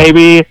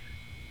 maybe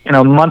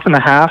month and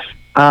a half.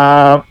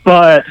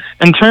 But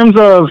in terms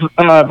of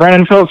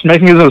Brandon Phillips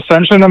making his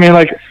ascension, I mean,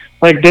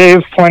 like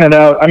Dave pointed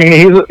out, I mean,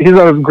 he's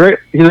a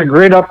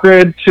great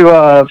upgrade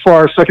to for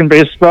our second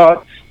base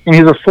spot, and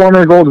he's a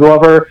former Gold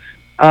Glover.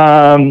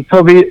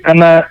 He'll be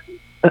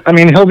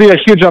a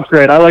huge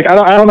upgrade. I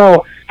don't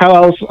know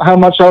how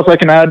much else I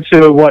can add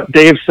to what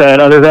Dave said,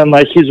 other than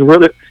like he's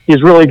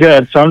really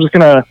good. So I'm just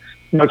gonna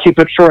keep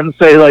it short and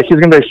say like he's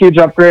gonna be a huge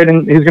upgrade,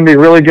 and he's gonna be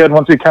really good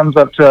once he comes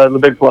up to the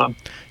big club.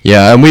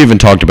 Yeah, and we even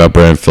talked about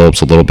Brandon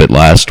Phillips a little bit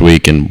last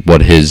week and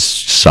what his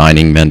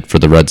signing meant for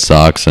the Red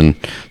Sox, and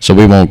so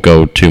we won't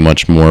go too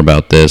much more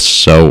about this.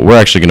 So we're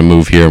actually going to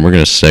move here, and we're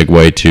going to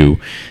segue to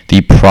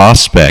the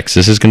prospects.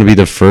 This is going to be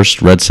the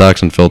first Red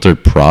Sox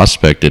Unfiltered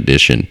Prospect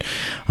Edition.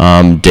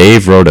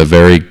 Dave wrote a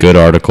very good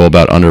article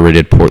about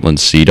underrated Portland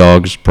Sea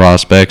Dogs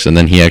prospects, and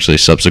then he actually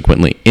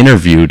subsequently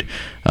interviewed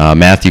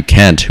Matthew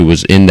Kent, who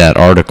was in that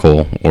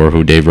article, or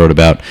who Dave wrote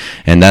about,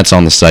 and that's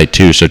on the site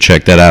too, so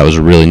check that out. It was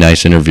a really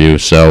nice interview.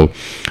 So,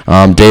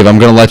 Dave, I'm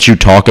going to let you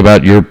talk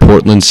about your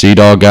Portland Sea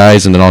Dog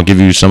guys, and then I'll give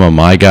you some of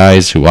my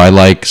guys who I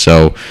like.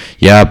 So,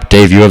 yeah,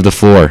 Dave, you have the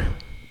floor.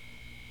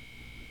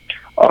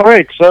 All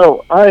right,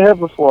 so I have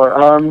the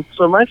floor.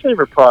 So my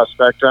favorite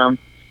prospect, I'm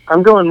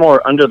going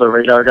more under the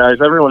radar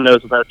guys. Everyone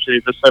knows about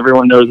Chavis.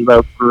 Everyone knows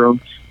about Groom.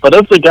 But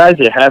of the guys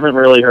you haven't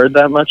really heard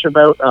that much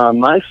about,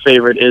 my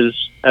favorite is,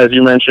 as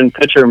you mentioned,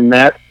 pitcher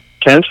Matt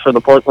Kent for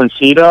the Portland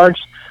Sea Dogs.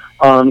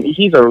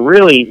 He's a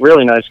really,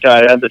 really nice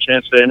guy. I had the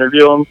chance to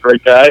interview him.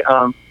 Great guy.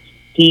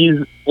 He's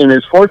in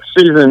his fourth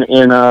season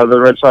in the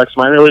Red Sox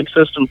minor league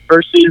system,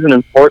 first season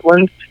in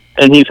Portland,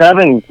 and he's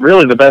having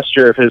really the best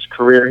year of his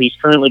career. He's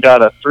currently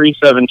got a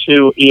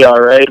 3.72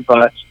 ERA,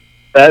 but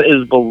that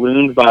is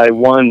ballooned by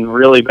one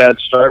really bad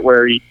start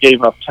where he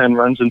gave up 10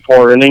 runs in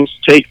 4 innings.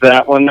 Take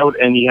that one note,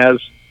 and he has,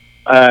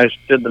 I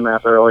did the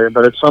math earlier,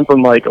 but it's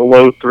something like a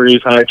low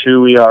 3s, high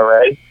 2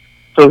 ERA.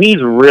 So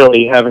he's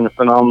really having a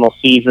phenomenal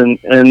season.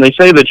 And they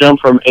say the jump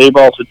from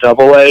A-ball to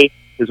AA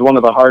is one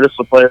of the hardest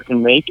a player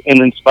can make. And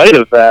in spite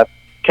of that,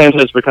 Kent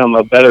has become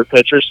a better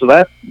pitcher. So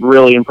that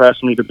really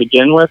impressed me to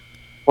begin with.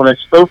 When I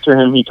spoke to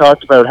him, he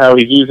talked about how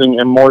he's using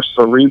a more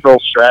cerebral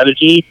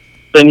strategy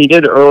than he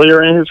did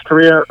earlier in his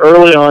career.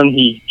 Early on,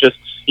 he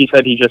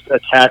said he just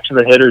attacked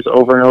the hitters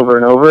over and over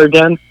and over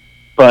again.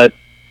 But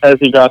as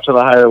he got to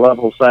the higher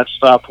levels, that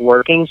stopped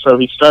working. So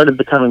he started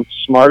becoming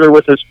smarter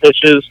with his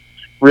pitches,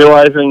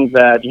 realizing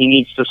that he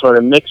needs to sort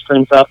of mix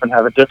things up and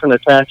have a different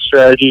attack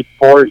strategy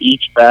for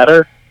each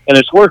batter. And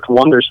it's worked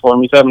wonders for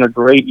him. He's having a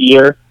great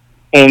year.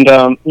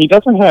 And he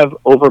doesn't have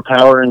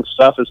overpowering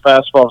stuff. His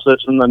fastball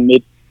sits in the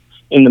mid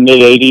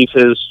 80s.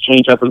 His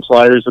changeup and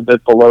slider is a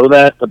bit below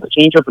that, but the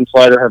changeup and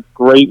slider have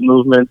great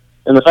movement,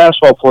 and the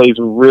fastball plays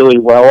really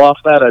well off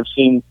that. I've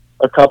seen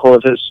a couple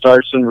of his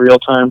starts in real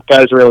time.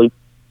 Guys really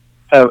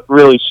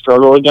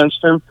struggle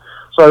against him.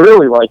 So I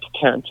really like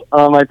Kent.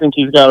 I think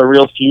he's got a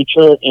real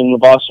future in the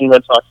Boston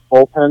Red Sox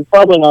bullpen.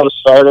 Probably not a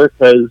starter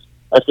because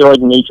I feel like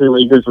major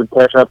leaguers would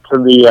catch up to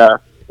the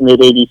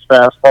mid-80s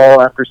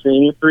fastball after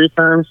seeing it 3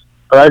 times.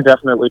 But I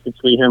definitely could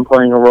see him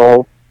playing a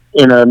role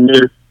in a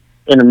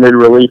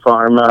mid-relief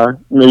arm,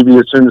 maybe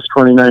as soon as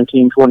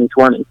 2019,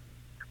 2020.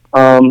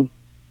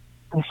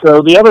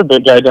 So the other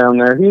big guy down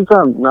there, he's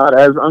not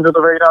as under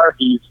the radar.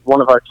 He's one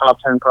of our top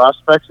 10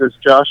 prospects. Is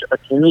Josh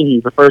Akini.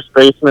 He's a first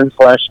baseman /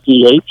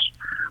 DH.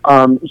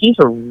 He's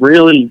a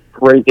really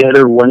great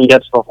hitter when he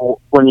gets a hold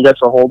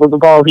of the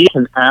ball. He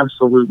can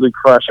absolutely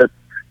crush it.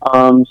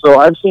 So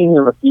I've seen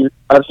him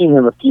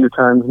a few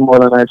times more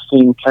than I've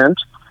seen Kent,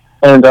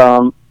 and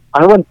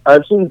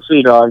I've seen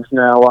Sea Dogs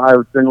now.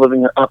 I've been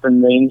living up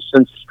in Maine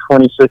since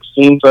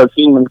 2016, so I've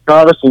seen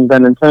Moncada, seen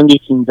Benintendi,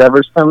 seen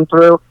Devers come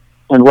through,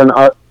 and when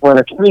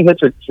Akini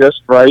hits it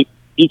just right,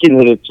 he can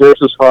hit it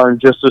just as far and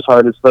just as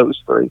hard as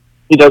those 3.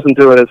 He doesn't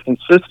do it as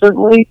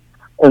consistently,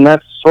 and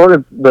that's sort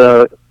of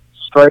the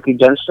strike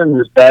against him.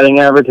 His batting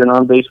average and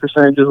on-base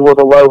percentage is a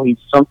little low. He's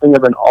something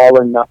of an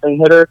all-or-nothing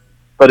hitter.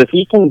 But if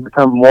he can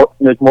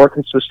make more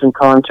consistent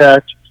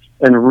contact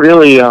and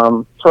really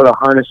sort of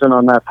harness in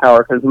on that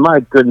power, because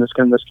my goodness,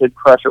 can this kid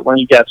crush it when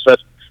he gets it?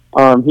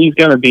 He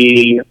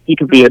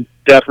could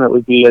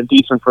definitely be a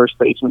decent first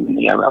baseman in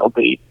the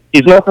MLB.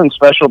 He's nothing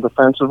special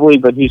defensively,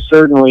 but he's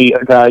certainly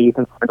a guy you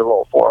can find a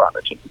role for on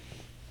the team.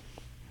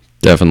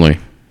 Definitely.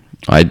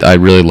 I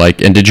really like.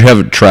 And did you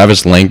have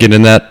Travis Lincoln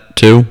in that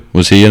too?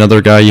 Was he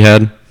another guy you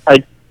had?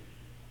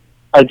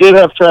 I did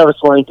have Travis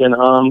Lincoln.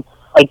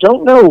 I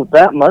don't know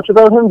that much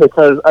about him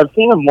because I've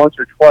seen him once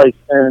or twice,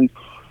 and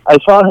I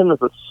saw him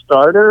as a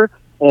starter.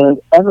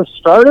 And as a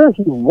starter,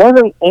 he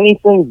wasn't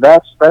anything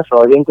that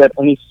special. I didn't get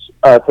any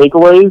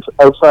takeaways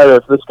outside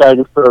of this guy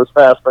just throws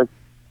fast. Like,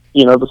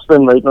 the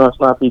spin rate must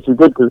not be too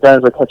good because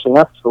guys are catching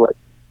up to it.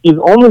 He's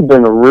only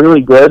been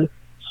really good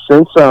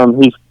since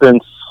he's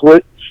been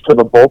switched to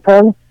the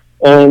bullpen,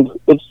 and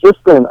it's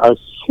just been a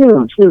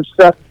huge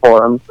step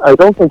for him. I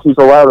don't think he's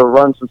allowed a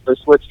run since they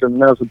switched him.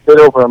 That was a bit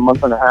over a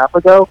month and a half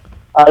ago.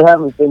 I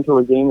haven't been to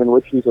a game in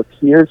which he's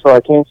appeared, so I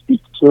can't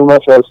speak too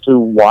much as to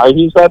why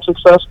he's that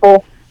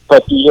successful,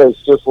 but he is.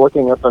 Just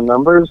looking at the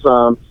numbers,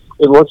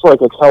 it looks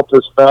like it's helped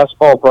his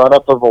fastball brought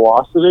up the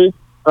velocity.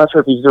 Not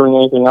sure if he's doing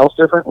anything else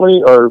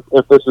differently or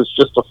if this is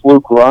just a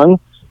fluke run,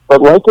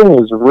 but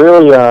Lincoln is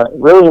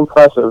really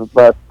impressive,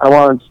 but I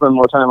wanted to spend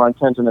more time on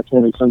Kent and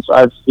Akini since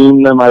I've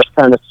seen them. I've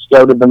kind of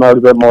scouted them out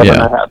a bit more than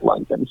I had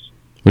Lincoln's.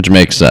 Which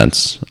makes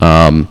sense.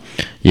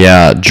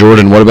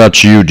 Jordan, what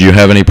about you? Do you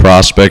have any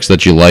prospects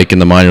that you like in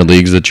the minor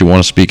leagues that you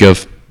want to speak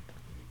of?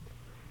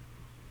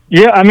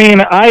 Yeah, I mean,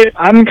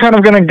 I'm kind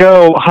of going to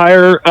go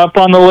higher up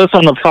on the list,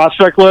 on the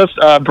prospect list.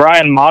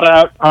 Brian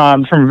Mata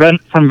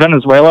from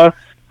Venezuela.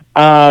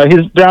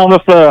 He's down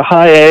with the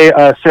high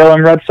A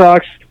Salem Red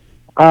Sox.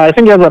 I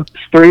think he has a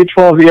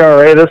 3.12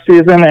 ERA this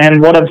season,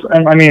 and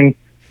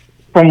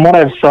from what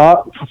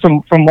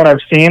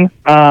I've seen,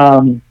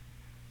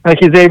 like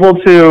he's able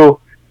to,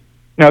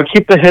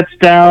 keep the hits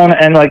down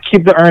and like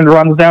keep the earned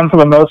runs down for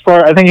the most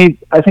part. I think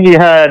he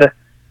had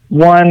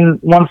one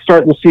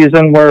start this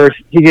season where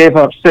he gave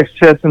up 6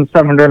 hits and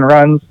 7 earned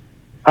runs,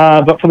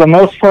 but for the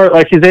most part,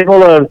 like he's able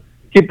to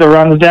keep the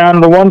runs down.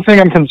 The one thing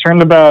I'm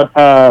concerned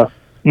about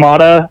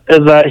Mata is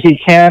that he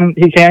can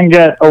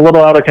get a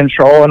little out of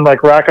control and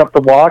like rack up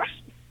the walks.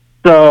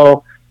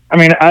 So, I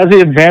mean, as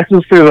he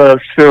advances through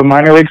the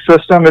minor league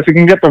system, if he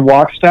can get the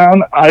walks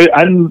down,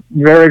 I'm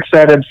very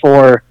excited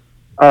for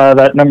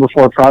that number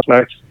 4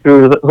 prospect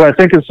who I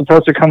think is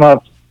supposed to come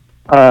up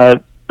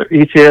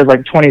ETA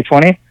like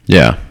 2020.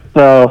 Yeah.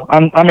 So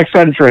I'm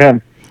excited for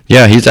him.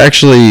 Yeah, he's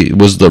actually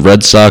was the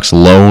Red Sox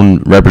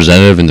lone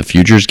representative in the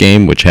Futures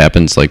game, which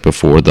happens like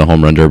before the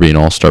Home Run Derby and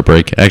All-Star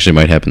break. Actually,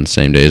 might happen the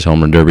same day as Home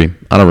Run Derby.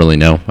 I don't really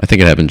know. I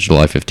think it happened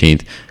July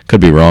 15th.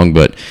 Could be wrong,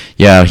 but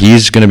yeah,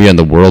 he's going to be on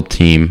the World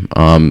team.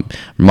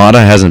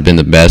 Mata hasn't been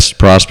the best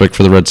prospect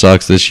for the Red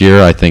Sox this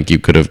year. I think you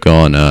could have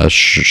gone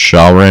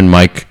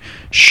Mike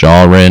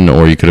Shawrin,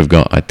 or you could have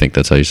gone, I think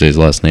that's how you say his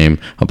last name.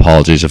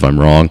 Apologies if I'm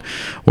wrong.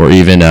 Or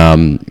even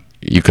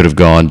you could have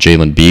gone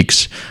Jalen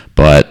Beeks,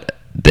 but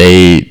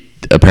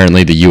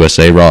apparently the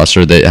USA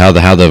roster, how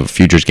the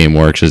Futures game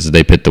works is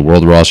they pit the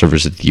World roster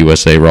versus the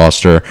USA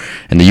roster,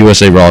 and the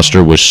USA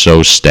roster was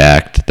so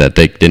stacked that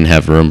they didn't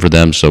have room for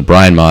them. So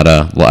Brian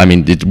Mata,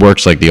 it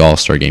works like the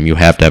All-Star game. You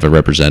have to have a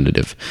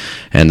representative,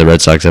 and the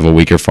Red Sox have a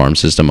weaker farm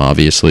system,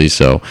 obviously.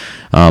 So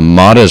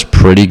Mata is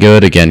pretty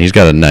good. Again, he's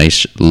got a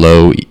nice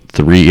low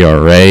 3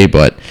 ERA,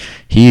 but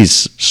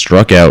he's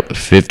struck out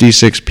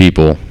 56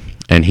 people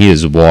and he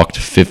has walked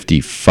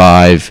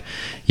 55.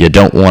 You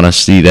don't want to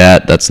see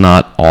that. That's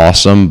not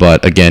awesome,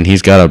 but again,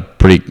 he's got a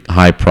pretty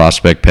high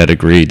prospect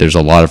pedigree. There's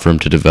a lot of room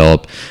to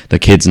develop. The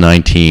kid's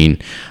 19,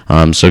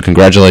 so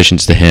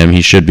congratulations to him.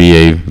 He should be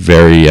a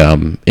very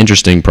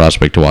interesting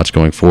prospect to watch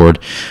going forward.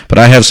 But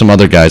I have some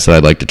other guys that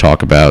I'd like to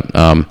talk about.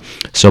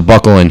 So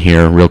buckle in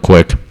here real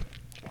quick.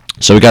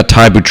 So we got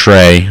Ty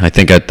Boutre. I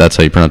think that's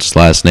how you pronounce his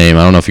last name.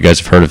 I don't know if you guys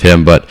have heard of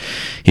him, but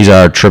he's in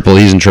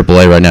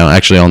AAA right now,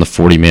 actually on the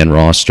 40-man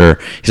roster.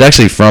 He's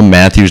actually from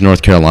Matthews,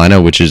 North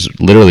Carolina, which is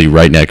literally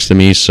right next to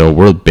me. So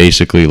we're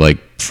basically like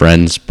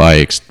friends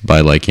by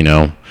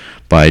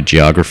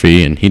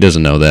geography, and he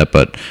doesn't know that,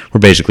 but we're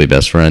basically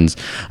best friends.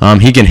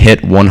 He can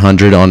hit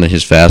 100 on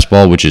his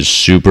fastball, which is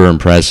super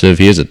impressive.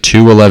 He has a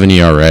 2.11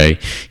 ERA.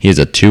 He has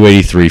a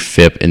 2.83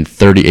 FIP in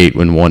 38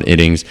 in 1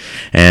 innings,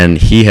 and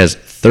he has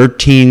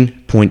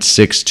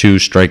 13.62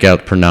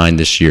 strikeout per 9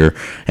 this year,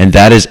 and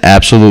that is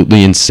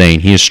absolutely insane.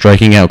 He is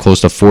striking out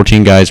close to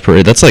 14 guys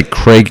per. That's like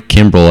Craig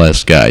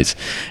Kimbrell-esque guys,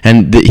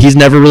 and he's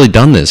never really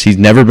done this. He's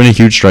never been a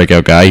huge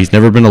strikeout guy. He's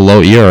never been a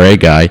low ERA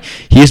guy.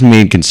 He has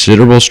made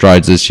considerable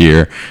strides this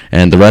year,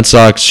 and the Red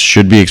Sox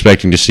should be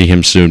expecting to see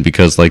him soon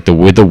because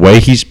with the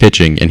way he's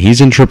pitching, and he's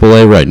in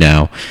AAA right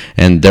now,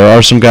 and there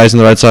are some guys in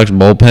the Red Sox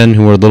bullpen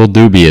who are a little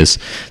dubious.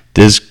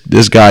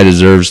 This guy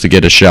deserves to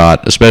get a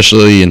shot,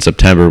 especially in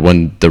September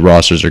when the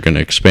rosters are going to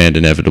expand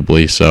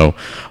inevitably. So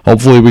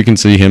hopefully we can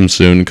see him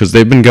soon because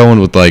they've been going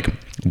with like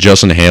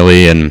Justin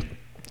Haley and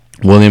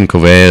William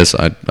Coveas.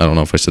 I don't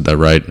know if I said that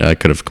right. I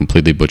could have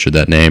completely butchered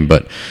that name,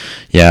 but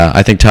yeah,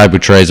 I think Ty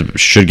Boutre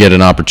should get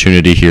an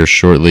opportunity here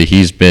shortly.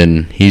 He's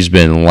been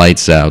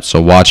lights out,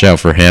 so watch out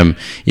for him.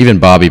 Even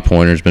Bobby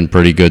Pointer's been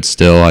pretty good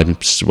still.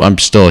 I'm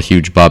still a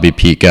huge Bobby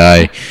Pete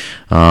guy.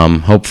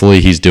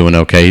 Hopefully he's doing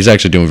okay. He's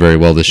actually doing very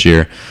well this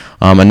year.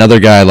 Another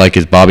guy I like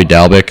is Bobby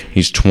Dalbec.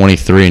 He's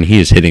 23, and he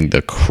is hitting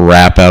the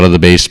crap out of the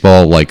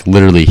baseball, like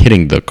literally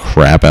hitting the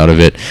crap out of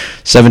it.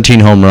 17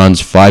 home runs,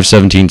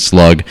 517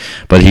 slug,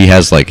 but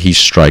he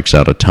strikes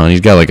out a ton. He's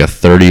got like a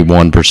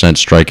 31%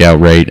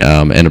 strikeout rate,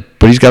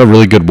 but he's got a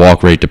really good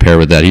walk rate to pair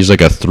with that. He's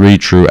like a 3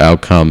 true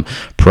outcome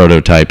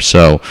prototype,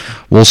 so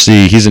we'll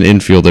see. He's an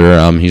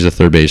infielder. He's a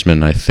third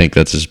baseman. I think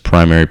that's his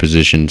primary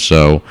position,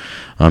 so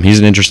he's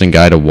an interesting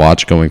guy to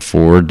watch going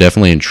forward.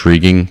 Definitely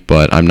intriguing,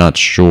 but I'm not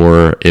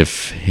sure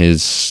if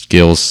his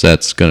skill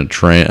set's going to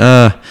train.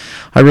 I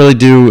really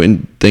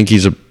do think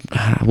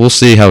we'll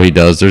see how he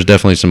does. There's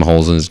definitely some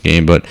holes in his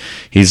game, but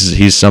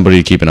he's somebody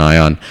to keep an eye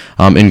on.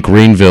 In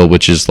Greenville,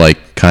 which is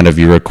like kind of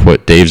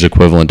Dave's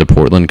equivalent to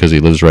Portland because he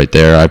lives right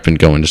there. I've been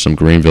going to some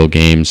Greenville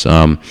games.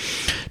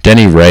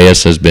 Denny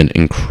Reyes has been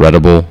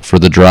incredible for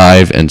the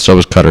Drive, and so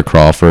is Cutter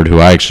Crawford, who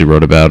I actually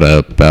wrote about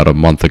a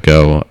month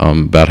ago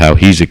about how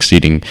he's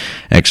exceeding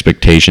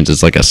expectations.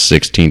 It's like a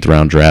 16th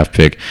round draft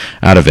pick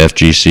out of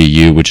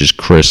FGCU, which is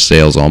Chris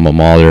Sale's alma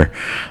mater.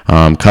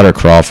 Cutter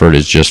Crawford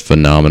is just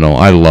phenomenal.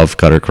 I love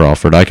Cutter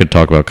Crawford. I could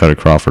talk about Cutter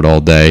Crawford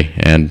all day,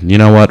 and you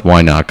know what?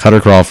 Why not?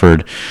 Cutter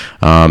Crawford,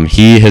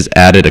 he has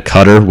added a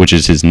Cutter, which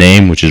is his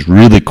name, which is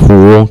really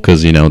cool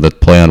because, the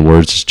play on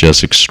words is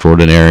just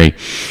extraordinary.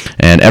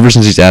 And ever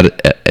since he's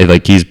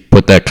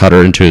put that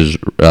Cutter into his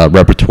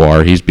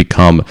repertoire, he's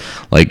become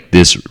like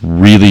this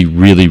really,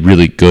 really,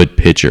 really good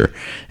pitcher.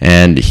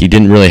 And he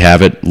didn't really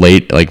have it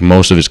late, like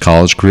most of his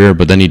college career,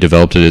 but then he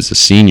developed it as a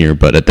senior.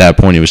 But at that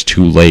point, it was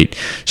too late.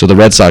 So the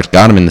Red Sox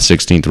got him in the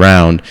 16th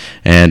round.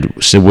 And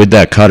so with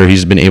that Cutter,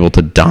 he's been able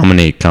to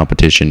dominate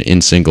competition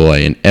in single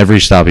A. And every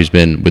stop he's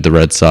been with the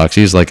Red Sox,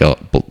 he's like a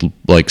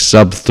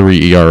sub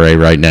 3 ERA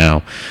right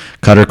now.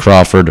 Cutter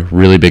Crawford,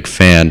 really big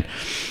fan.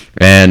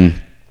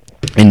 And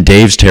in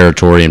Dave's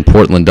territory in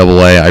Portland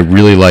AA, I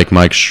really like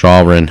Mike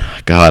Shawrin.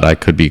 God, I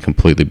could be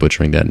completely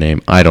butchering that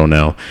name. I don't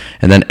know.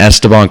 And then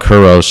Esteban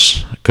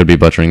Curros, could be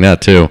butchering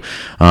that too.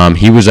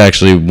 He was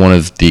actually one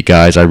of the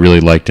guys I really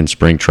liked in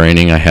spring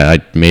training. I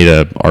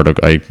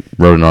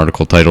wrote an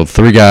article titled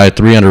three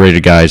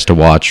underrated guys to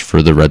watch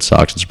for the Red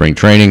Sox in spring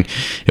training.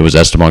 It was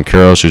Esteban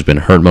Curros, who's been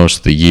hurt most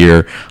of the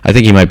year. I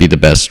think he might be the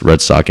best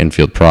Red Sox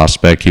infield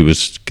prospect.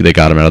 They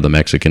got him out of the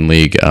Mexican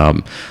League, I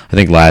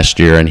think last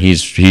year, and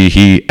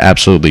he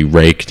absolutely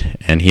raked,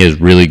 and he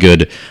has really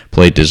good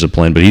plate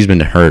discipline, but he's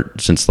been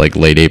hurt since like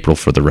late April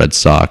for the Red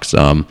Sox.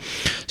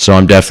 So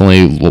I'm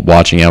definitely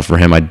watching out for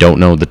him. I don't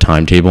know the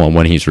timetable on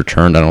when he's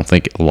returned. I don't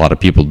think a lot of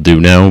people do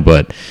know,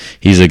 but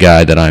he's a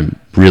guy that I'm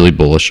really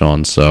bullish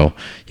on. So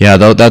yeah,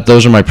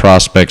 those are my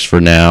prospects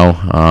for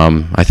now.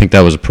 I think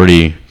that was a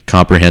pretty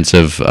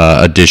comprehensive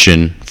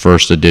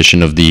first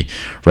edition of the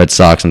Red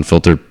Sox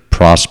Unfiltered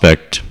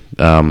Prospect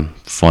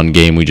fun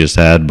game we just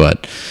had.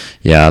 But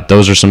yeah,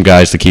 those are some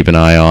guys to keep an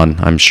eye on.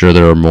 I'm sure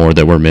there are more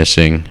that we're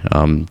missing.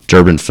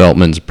 Durbin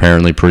Feltman's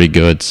apparently pretty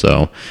good,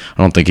 so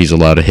I don't think he's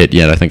allowed to hit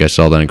yet. I think I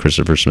saw that in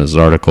Christopher Smith's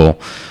article.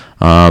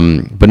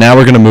 But now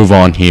we're going to move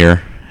on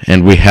here,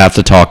 and we have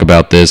to talk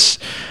about this.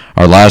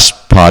 our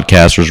last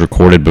podcast was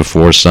recorded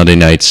before Sunday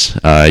night's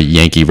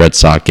Yankee-Red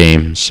Sox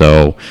game,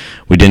 so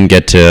we didn't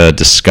get to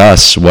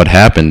discuss what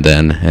happened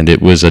then, and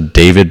it was a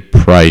David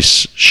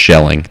Price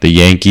shelling. The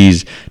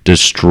Yankees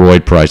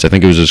destroyed Price. I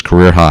think it was his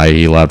career high.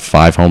 He allowed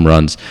 5 home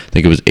runs. I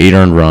think it was 8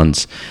 earned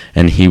runs,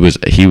 and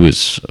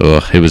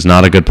it was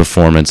not a good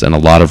performance, and a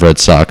lot of Red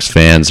Sox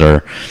fans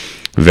are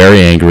very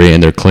angry,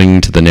 and they're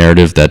clinging to the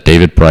narrative that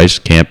David Price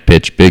can't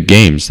pitch big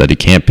games, that he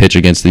can't pitch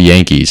against the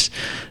Yankees.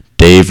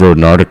 Dave wrote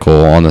an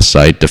article on the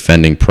site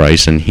defending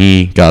Price, and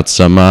he got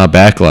some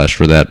backlash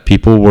for that.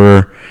 People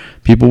were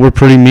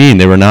pretty mean.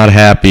 They were not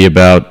happy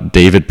about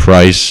David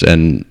Price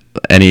and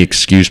any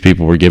excuse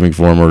people were giving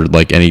for him, or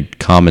like any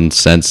common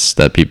sense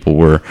that people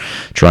were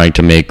trying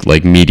to make,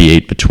 like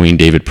mediate between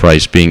David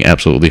Price being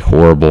absolutely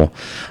horrible.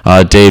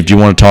 Dave, do you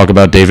want to talk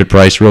about David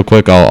Price real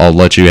quick? I'll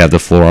let you have the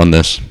floor on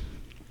this.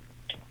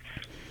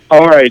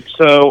 All right,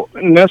 so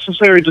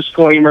necessary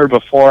disclaimer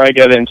before I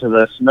get into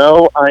this.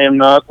 No, I am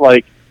not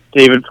like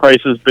David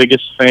Price's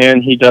biggest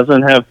fan. He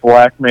doesn't have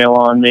blackmail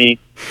on me.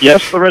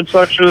 Yes, the Red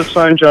Sox should have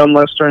signed John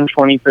Lester in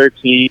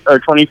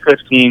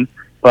 2015,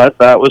 but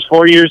that was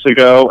 4 years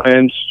ago,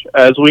 and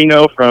as we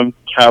know from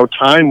how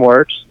time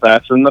works,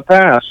 that's in the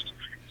past.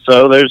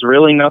 So there's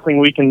really nothing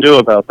we can do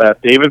about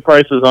that. David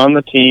Price is on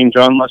the team.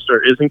 John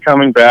Lester isn't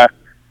coming back.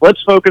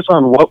 Let's focus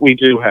on what we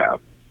do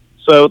have.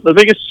 So the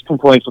biggest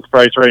complaints with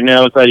Price right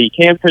now is that he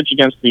can't pitch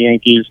against the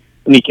Yankees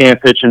and he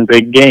can't pitch in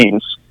big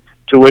games,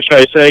 to which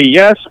I say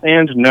yes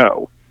and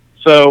no.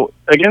 So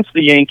against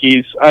the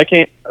Yankees, I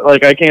can't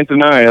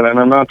deny it, and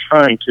I'm not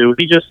trying to.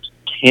 He just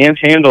can't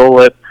handle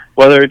it,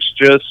 whether it's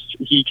just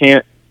he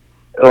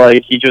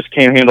just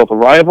can't handle the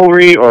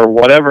rivalry or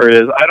whatever it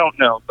is. I don't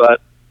know, but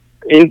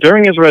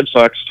during his Red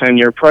Sox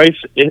tenure, Price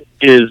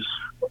is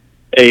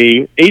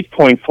a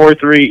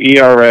 8.43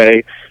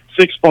 ERA,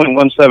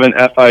 6.17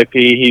 FIP.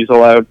 He's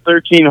allowed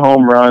 13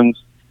 home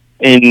runs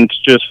in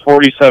just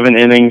 47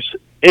 innings.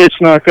 It's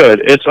not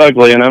good. It's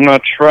ugly, and I'm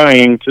not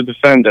trying to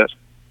defend it.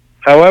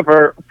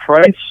 However,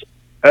 Price,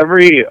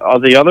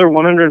 the other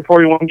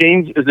 141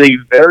 games, is a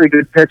very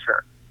good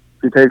pitcher.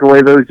 If you take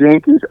away those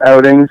Yankees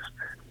outings,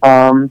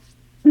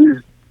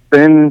 he's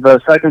been the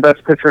second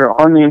best pitcher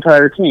on the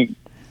entire team.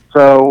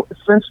 So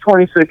since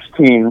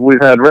 2016,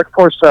 we've had Rick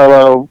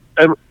Porcello,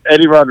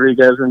 Eddie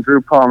Rodriguez, and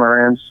Drew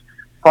Pomeranz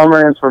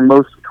for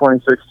most of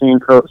 2016.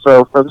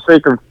 So for the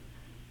sake of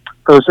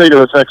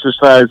this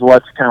exercise,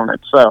 let's count it.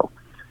 So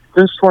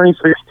since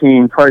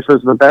 2016, Price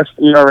was the best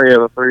ERA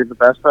of the three, the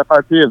best FIP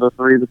of the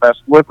three, the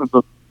best WHIP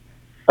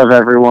of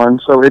everyone.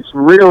 So he's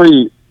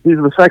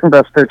the second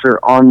best pitcher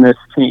on this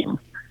team.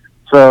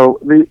 So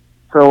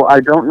I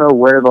don't know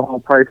where the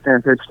whole Price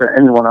can't pitch to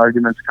anyone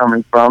argument's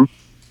coming from.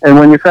 And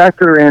when you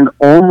factor in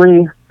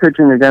only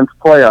pitching against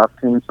playoff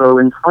teams, so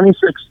in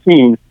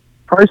 2016,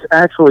 Price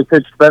actually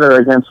pitched better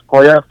against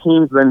playoff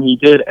teams than he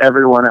did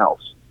everyone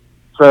else.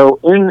 So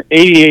in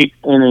 88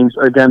 innings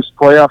against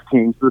playoff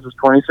teams, this is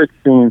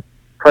 2016,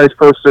 Price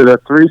posted a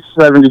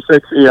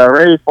 3.76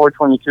 ERA,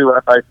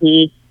 4.22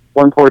 FIP,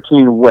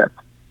 1.14 WHIP.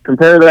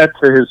 Compare that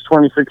to his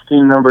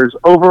 2016 numbers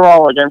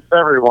overall against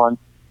everyone: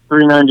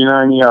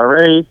 3.99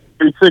 ERA,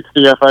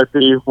 3.60 FIP,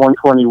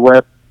 1.20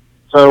 WHIP.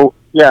 So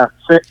yeah,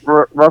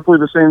 roughly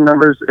the same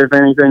numbers. If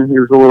anything, he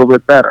was a little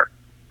bit better.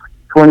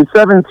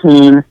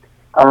 2017,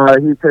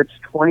 he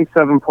pitched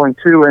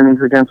 27.2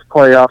 innings against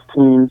playoff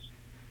teams.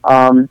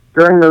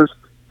 During those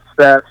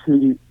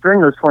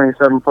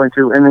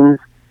 27.2 innings,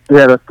 he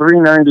had a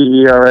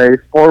 3.90 ERA,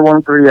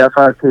 4.13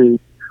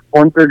 FIP,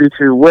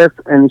 1.32 WHIP,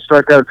 and he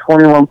struck out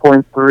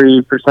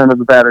 21.3% of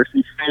the batters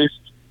he faced.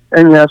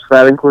 And yes,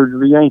 that includes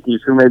the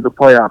Yankees, who made the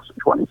playoffs in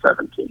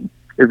 2017.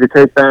 If you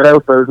take that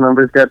out, those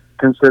numbers get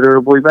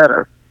considerably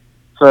better.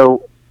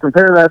 So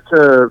compare that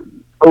to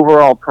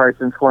overall Price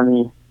in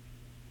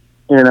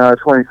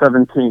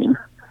 2017.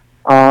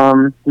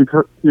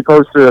 He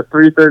posted a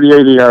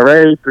 3.38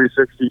 ERA,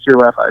 3.62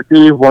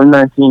 FIP,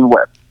 1.19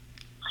 WHIP.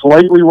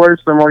 Slightly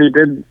worse than what he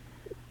did.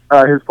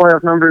 His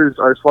playoff numbers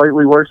are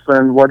slightly worse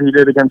than what he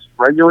did against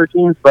regular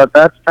teams, but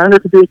that's kind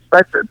of to be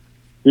expected.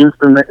 Teams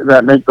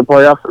that make the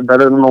playoffs are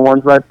better than the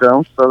ones that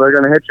don't, so they're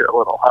going to hit you a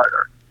little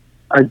harder.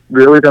 I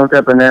really don't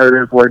get the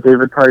narrative where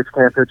David Price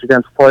can't pitch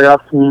against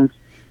playoff teams.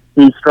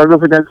 He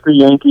struggles against the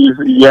Yankees.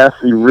 Yes,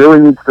 he really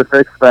needs to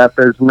fix that.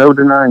 There's no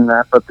denying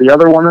that. But the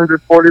other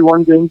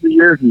 141 games a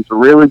year, he's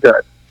really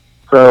good.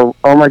 So,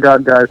 oh my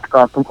God, guys,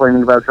 stop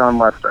complaining about John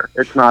Lester.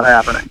 It's not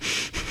happening.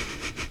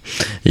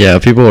 Yeah,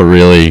 people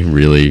really,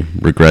 really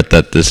regret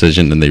that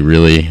decision, and they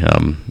really,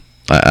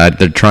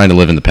 they're trying to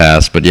live in the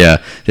past. But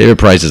yeah, David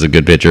Price is a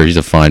good pitcher. He's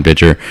a fine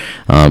pitcher.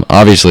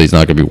 Obviously, he's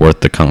not going to be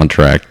worth the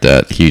contract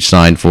that he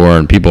signed for,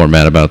 and people are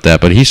mad about that.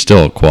 But he's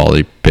still a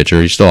quality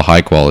pitcher. He's still a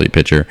high-quality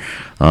pitcher.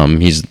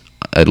 He's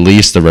at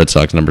least the Red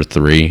Sox number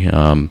 3,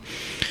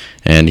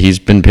 and he's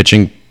been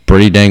pitching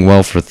pretty dang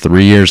well for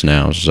 3 years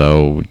now.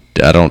 So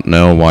I don't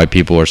know why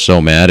people are so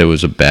mad. It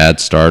was a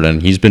bad start,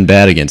 and he's been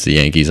bad against the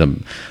Yankees.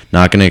 I'm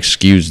not going to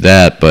excuse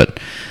that,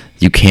 but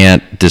you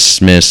can't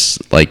dismiss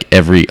like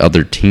every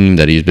other team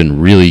that he's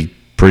been really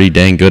pretty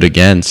dang good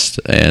against,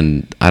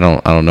 and I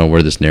don't know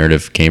where this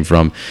narrative came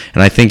from.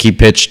 And I think he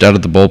pitched out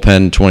of the bullpen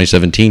in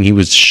 2017. He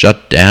was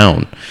shut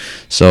down.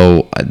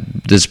 So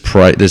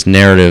this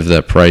narrative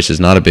that Price is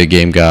not a big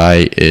game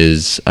guy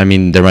is, I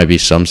mean, there might be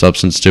some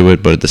substance to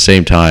it, but at the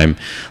same time,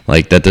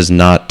 like, that does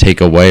not take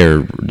away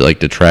or like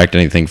detract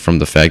anything from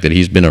the fact that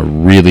he's been a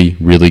really,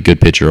 really good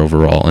pitcher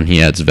overall, and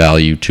he adds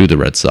value to the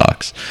Red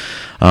Sox.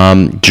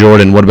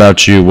 Jordan, what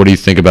about you? What do you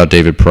think about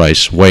David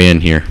Price? Weigh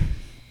in here.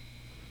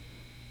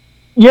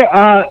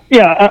 I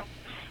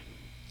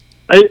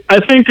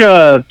think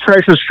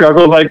Price's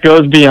struggle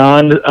goes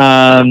beyond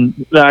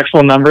the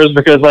actual numbers,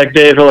 because like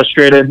Dave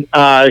illustrated,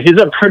 he's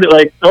a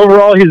pretty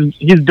overall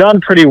he's done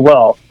pretty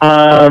well.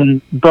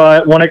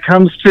 But when it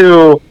comes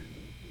to,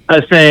 I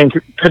think,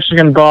 pitching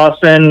in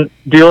Boston,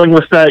 dealing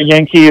with that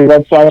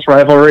Yankee-Red Sox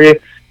rivalry,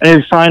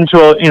 and he's signed to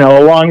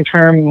a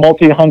long-term,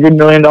 multi-$100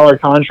 million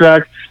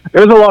contract,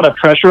 there's a lot of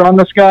pressure on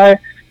this guy,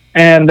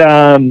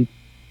 and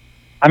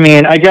I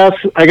mean, I guess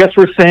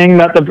we're saying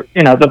that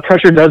the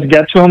pressure does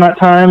get to him at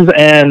times,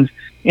 and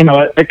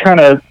it kind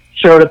of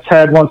showed its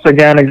head once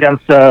again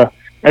against the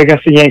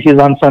Yankees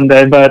on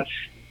Sunday. But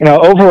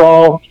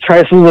overall,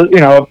 Price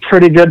is a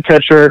pretty good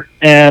pitcher,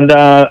 and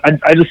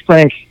I just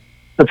think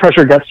the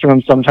pressure gets to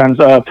him sometimes,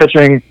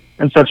 pitching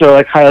in such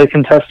a highly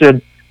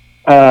contested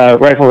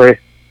rivalry.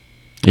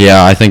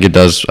 Yeah, I think it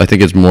does. I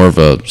think it's more of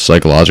a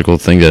psychological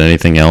thing than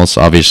anything else.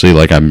 Obviously,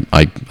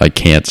 I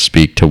can't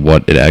speak to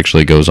what it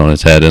actually goes on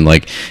his head, and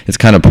it's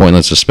kind of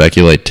pointless to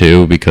speculate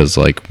too, because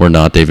we're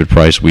not David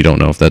Price. We don't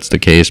know if that's the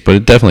case, but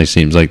it definitely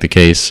seems like the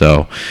case.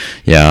 So,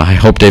 yeah, I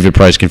hope David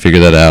Price can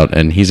figure that out,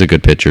 and he's a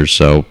good pitcher,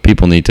 so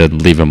people need to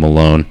leave him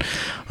alone.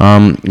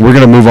 We're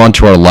gonna move on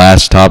to our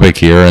last topic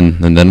here,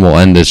 and then we'll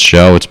end this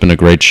show. It's been a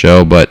great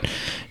show, but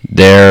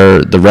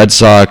the Red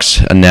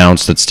Sox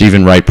announced that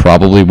Stephen Wright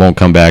probably won't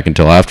come back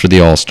until after the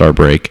All-Star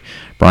break.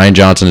 Brian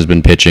Johnson has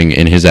been pitching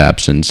in his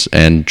absence,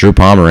 and Drew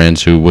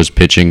Pomeranz, who was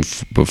pitching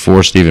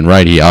before Stephen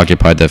Wright, he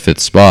occupied that fifth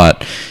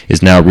spot,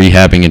 is now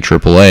rehabbing in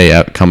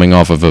AAA, coming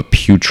off of a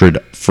putrid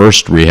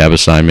first rehab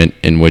assignment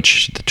in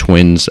which the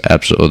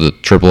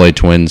AAA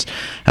Twins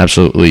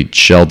absolutely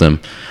shelled him.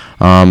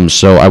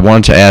 So I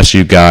wanted to ask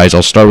you guys,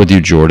 I'll start with you,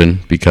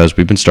 Jordan, because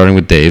we've been starting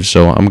with Dave,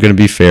 so I'm going to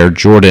be fair.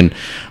 Jordan,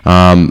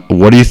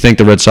 what do you think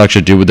the Red Sox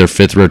should do with their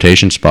fifth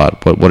rotation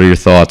spot? What are your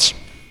thoughts?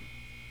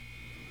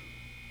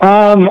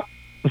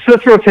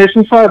 Fifth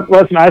rotation spot,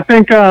 listen, I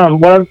think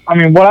what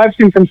I've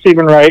seen from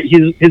Stephen Wright,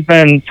 he's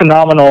been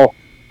phenomenal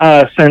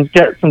since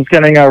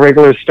getting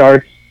regular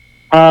starts.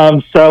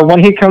 So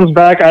when he comes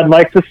back, I'd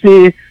like to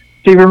see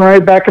Stephen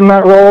Wright back in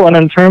that role. And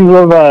in terms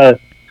of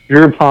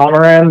Drew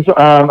Pomeranz,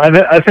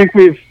 I think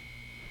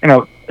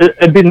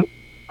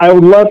I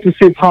would love to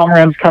see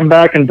Pomeranz come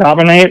back and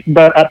dominate,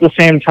 but at the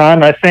same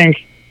time, I think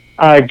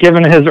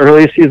given his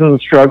early season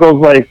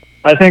struggles,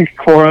 I think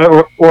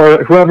Cora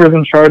or whoever's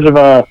in charge of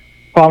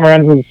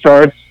Pomeranz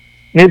starts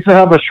needs to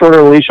have a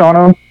shorter leash on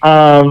him.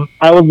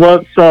 I'd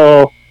love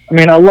to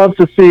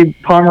see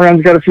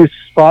Pomeranz get a few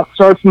spot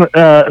starts in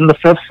the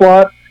fifth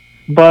slot,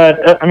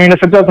 but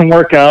if it doesn't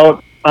work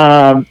out,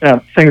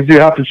 things do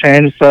have to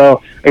change.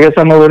 So I guess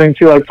I'm alluding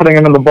to putting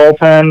him in the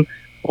bullpen,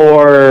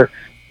 or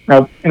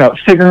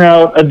figuring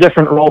out a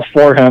different role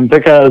for him,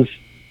 because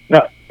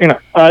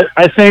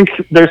I think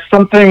there's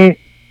something.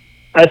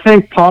 I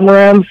think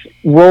Pomeranz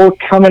will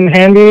come in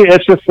handy.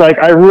 It's just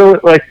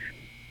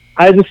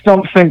I just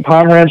don't think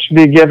Pomeranz should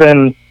be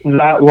given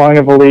that long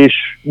of a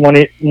leash when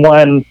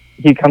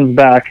he comes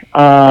back.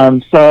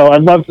 So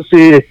I'd love to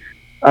see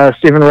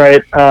Stephen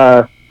Wright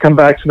come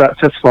back to that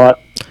fifth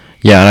slot.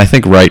 Yeah, and I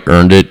think Wright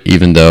earned it,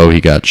 even though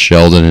he got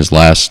shelled in his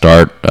last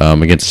start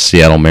against the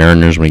Seattle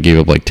Mariners when he gave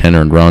up 10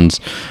 earned runs.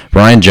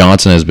 Brian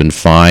Johnson has been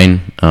fine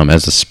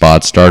as a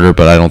spot starter,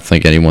 but I don't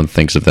think anyone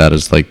thinks of that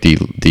as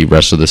the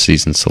rest of the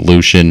season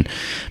solution.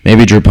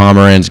 Maybe Drew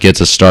Pomeranz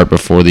gets a start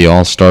before the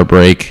All-Star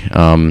break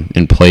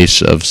in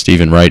place of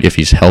Stephen Wright. If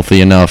he's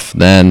healthy enough,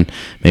 then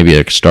maybe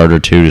a start or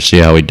two to see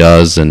how he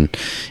does, and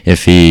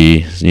if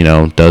he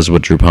does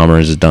what Drew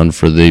Pomeranz has done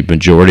for the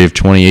majority of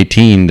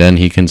 2018, then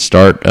he can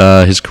start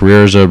his career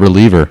as a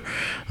reliever,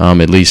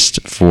 at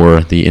least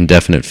for the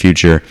indefinite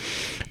future.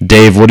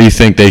 Dave, what do you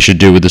think they should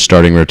do with the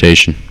starting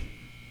rotation,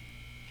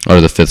 or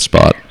the fifth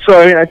spot?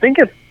 So I think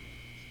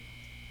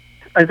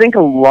a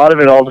lot of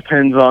it all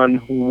depends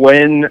on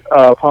when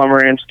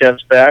Pomeranz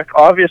gets back.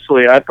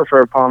 Obviously, I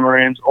prefer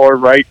Pomeranz or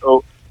Wright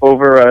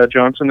over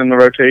Johnson in the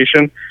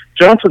rotation.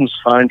 Johnson's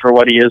fine for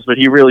what he is, but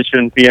he really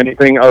shouldn't be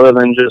anything other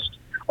than just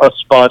a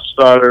spot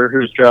starter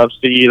whose job's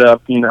to eat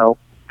up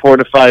 4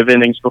 to 5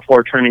 innings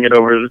before turning it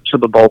over to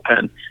the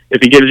bullpen.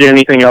 If he gives you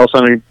anything else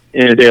in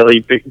a daily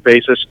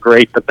basis,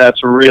 great, but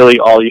that's really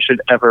all you should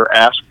ever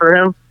ask for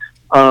him.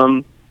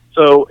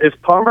 So if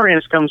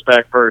Pomeranz comes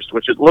back first,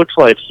 which it looks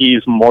like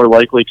he's more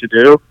likely to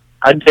do,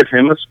 I'd give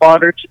him a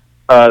start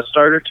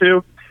or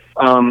two.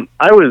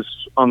 I was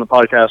on the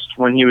podcast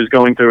when he was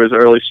going through his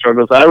early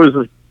struggles. I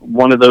was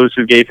one of those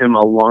who gave him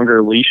a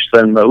longer leash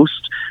than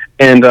most.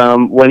 And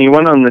when he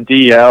went on the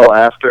DL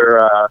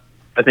after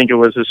I think it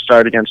was his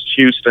start against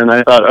Houston.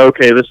 I thought,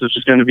 okay, this is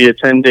just going to be a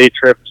 10-day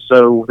trip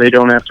so they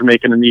don't have to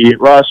make an immediate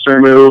roster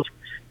move.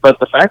 But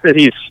the fact that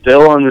he's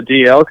still on the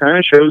DL kind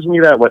of shows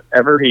me that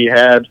whatever he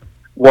had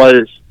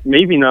was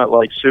maybe not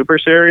like super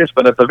serious,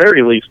 but at the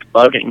very least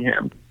bugging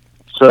him.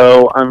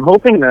 So I'm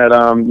hoping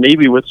that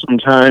maybe with some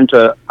time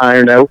to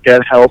iron out,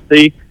 get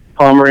healthy,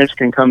 Pomerantz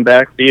can come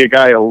back, be a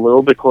guy a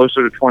little bit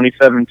closer to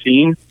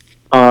 2017,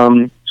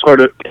 and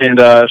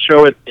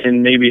show it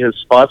in maybe his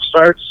spot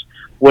starts.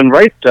 When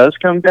Wright does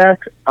come back,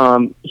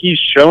 he's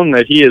shown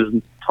that he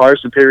is far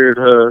superior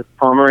to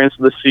Pomerantz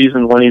this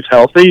season when he's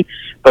healthy.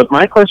 But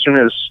my question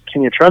is,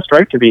 can you trust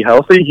Wright to be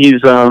healthy? He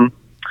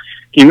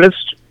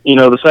missed,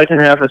 the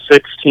second half of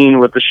 16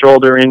 with the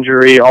shoulder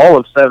injury, all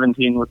of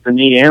 17 with the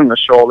knee and the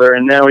shoulder,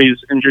 and now he's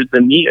injured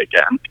the knee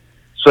again.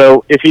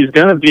 So if he's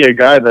going to be a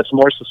guy that's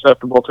more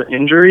susceptible to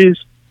injuries,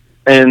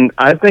 and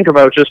I think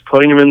about just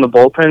putting him in the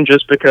bullpen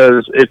just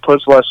because it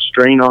puts less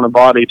strain on a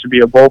body to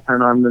be a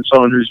bullpen arm than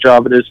someone whose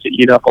job it is to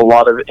eat up a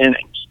lot of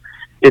innings.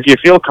 If you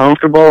feel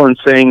comfortable in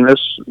saying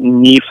this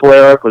knee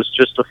flare-up was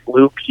just a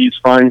fluke, he's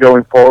fine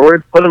going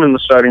forward, put him in the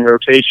starting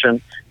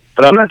rotation.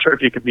 But I'm not sure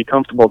if you could be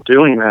comfortable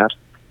doing that.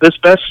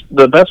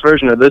 The best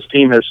version of this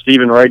team has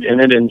Stephen Wright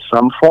in it in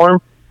some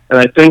form, and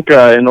I think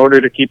in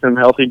order to keep him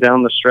healthy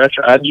down the stretch,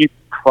 I'd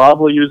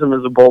probably use him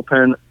as a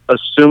bullpen,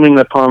 assuming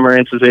that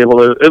Pomerantz is able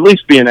to at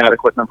least be an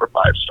adequate number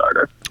 5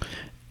 starter.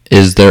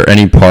 Is there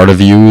any part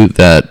of you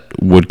that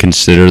would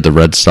consider the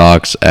Red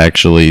Sox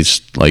actually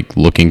like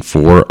looking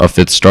for a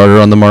 5th starter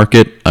on the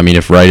market? I mean,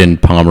 if Wright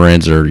and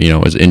Pomerantz are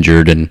is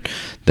injured and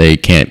they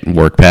can't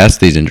work past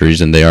these injuries,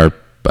 and they are,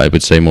 I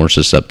would say, more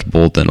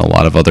susceptible than a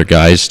lot of other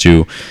guys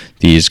to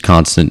these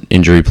constant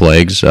injury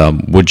plagues,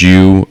 would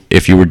you,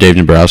 if you were Dave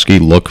Dombrowski,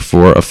 look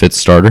for a 5th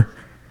starter?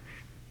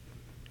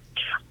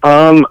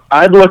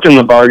 I'd look in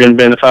the bargain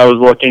bin if I was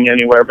looking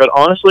anywhere, but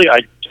honestly,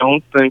 I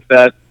don't think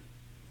that.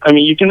 I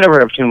mean, you can never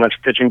have too much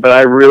pitching, but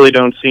I really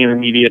don't see an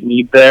immediate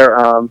need there.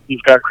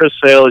 You've got Chris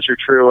Sale as your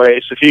true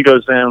ace. If he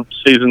goes down,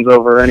 season's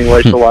over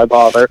anyway, so why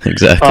bother?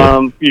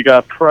 Exactly. You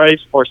got Price,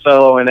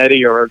 Porcello, and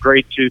Eddie are a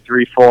great 2,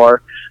 3,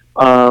 4.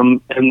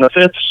 And the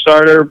 5th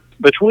starter,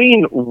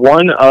 between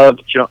one of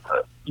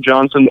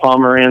Johnson,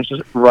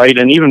 Pomerantz, Wright,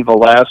 and even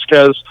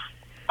Velasquez,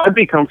 I'd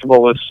be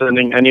comfortable with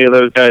sending any of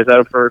those guys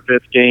out for a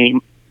 5th game.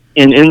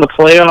 And in the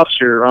playoffs,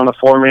 you're on a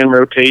 4-man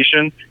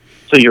rotation,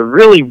 so you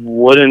really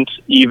wouldn't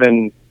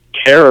even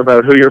care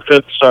about who your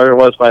 5th starter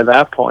was by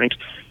that point.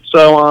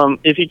 So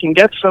if you can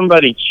get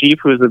somebody cheap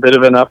who's a bit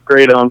of an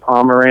upgrade on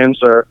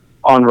Pomerantz or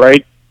on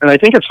Wright, and I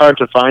think it's hard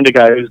to find a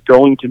guy who's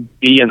going to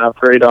be an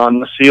upgrade on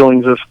the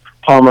ceilings of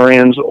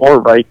Pomerantz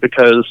or Wright,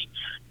 because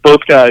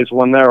both guys,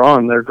 when they're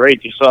on, they're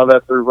great. You saw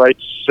that through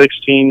Wright's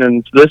 16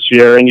 and this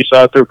year, and you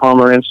saw it through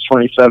Pomerantz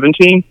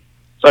 2017.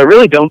 So I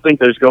really don't think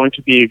there's going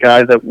to be a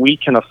guy that we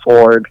can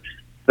afford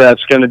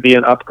that's going to be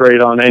an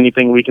upgrade on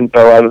anything we can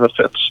throw out of a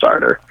 5th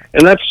starter.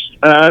 And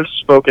I've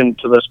spoken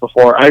to this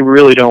before. I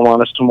really don't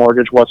want us to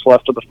mortgage what's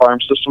left of the farm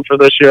system for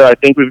this year. I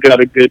think we've got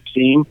a good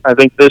team. I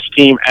think this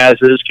team, as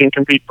is, can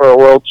compete for a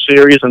World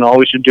Series, and all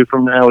we should do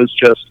from now is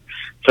just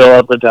fill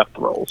out the depth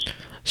roles.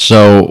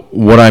 So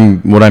what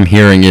I'm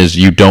hearing is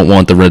you don't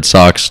want the Red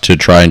Sox to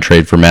try and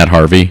trade for Matt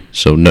Harvey.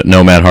 So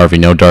no Matt Harvey,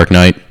 no Dark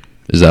Knight.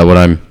 Is that what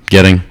I'm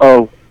getting?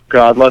 Oh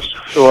God, let's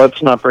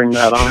not bring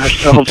that on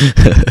ourselves.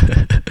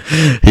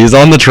 He's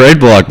on the trade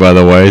block, by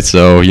the way.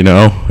 So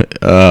no,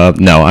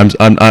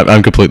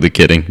 I'm completely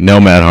kidding.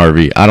 No Matt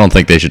Harvey. I don't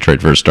think they should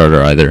trade for a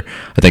starter either.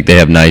 I think they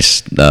have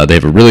they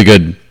have a really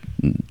good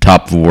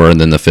top 4, and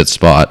then the 5th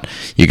spot,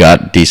 you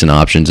got decent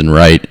options in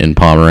Wright and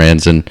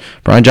Pomerantz, and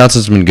Brian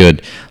Johnson's been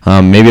good.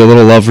 Maybe a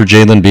little love for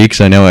Jalen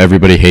Beeks. I know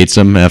everybody hates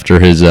him after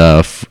his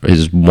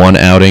one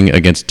outing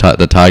against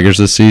the Tigers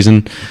this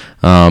season,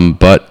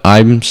 but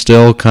I'm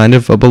still kind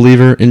of a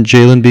believer in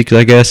Jalen Beeks,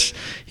 I guess.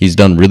 He's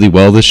done really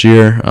well this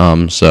year.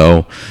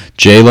 So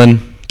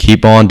Jalen,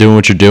 keep on doing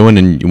what you're doing,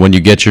 and when you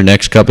get your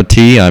next cup of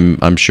tea,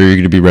 I'm sure you're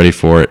going to be ready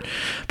for it.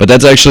 But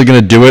that's actually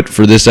going to do it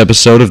for this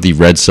episode of the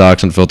Red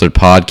Sox Unfiltered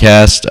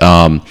podcast.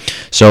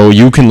 So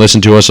you can listen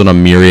to us on a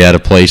myriad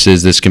of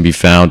places. This can be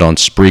found on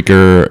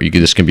Spreaker.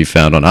 This can be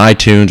found on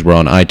iTunes. We're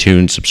on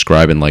iTunes.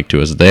 Subscribe and like to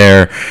us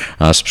there.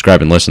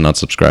 Subscribe and listen, not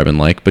subscribe and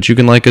like, but you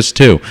can like us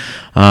too.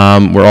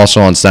 We're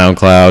also on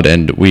SoundCloud,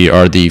 and we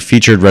are the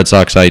featured Red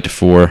Sox site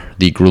for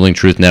the Grueling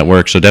Truth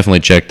Network, so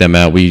definitely check them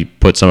out. We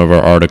put some of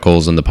our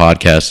articles and the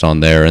podcast on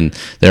there, and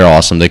they're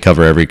awesome. They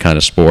cover every kind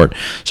of sport,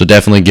 so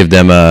definitely give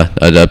them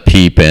a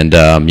peep, and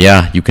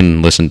you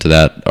can listen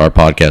to our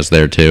podcast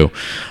there too.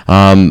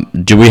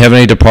 Do we have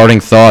any departing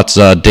thoughts?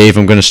 Dave,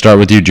 I'm going to start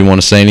with you. Do you want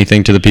to say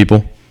anything to the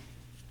people?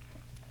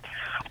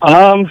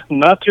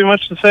 Not too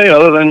much to say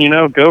other than,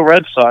 go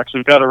Red Sox.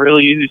 We've got a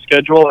really easy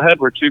schedule ahead.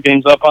 We're 2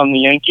 games up on the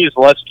Yankees.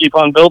 Let's keep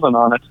on building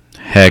on it.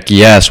 Heck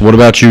yes. What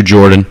about you,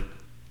 Jordan?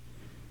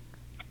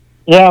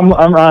 Yeah,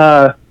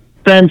 I'm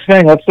same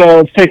thing. Let's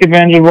take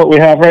advantage of what we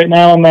have right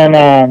now, and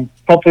then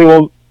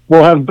hopefully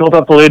we'll have built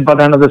up the lead by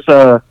the end of this.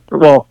 I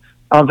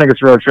don't think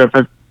it's a road trip,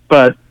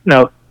 but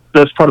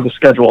this part of the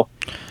schedule.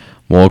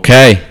 Well,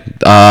 okay.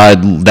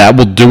 That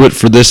will do it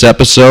for this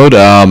episode.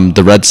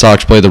 The Red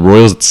Sox play the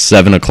Royals at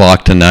 7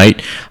 o'clock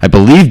tonight. I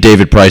believe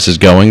David Price is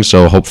going,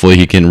 so hopefully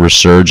he can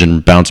resurge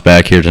and bounce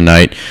back here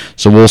tonight.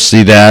 So we'll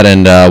see that,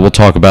 and we'll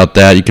talk about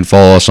that. You can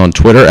follow us on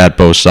Twitter at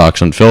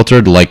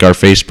BoSoxUnfiltered, like our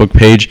Facebook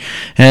page,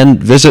 and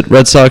visit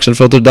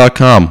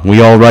RedSoxUnfiltered.com.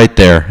 We all write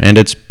there, and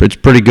it's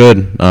pretty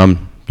good.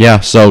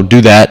 So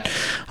do that.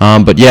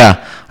 But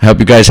yeah, I hope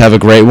you guys have a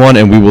great one,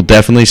 and we will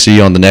definitely see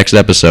you on the next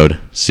episode.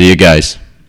 See you guys.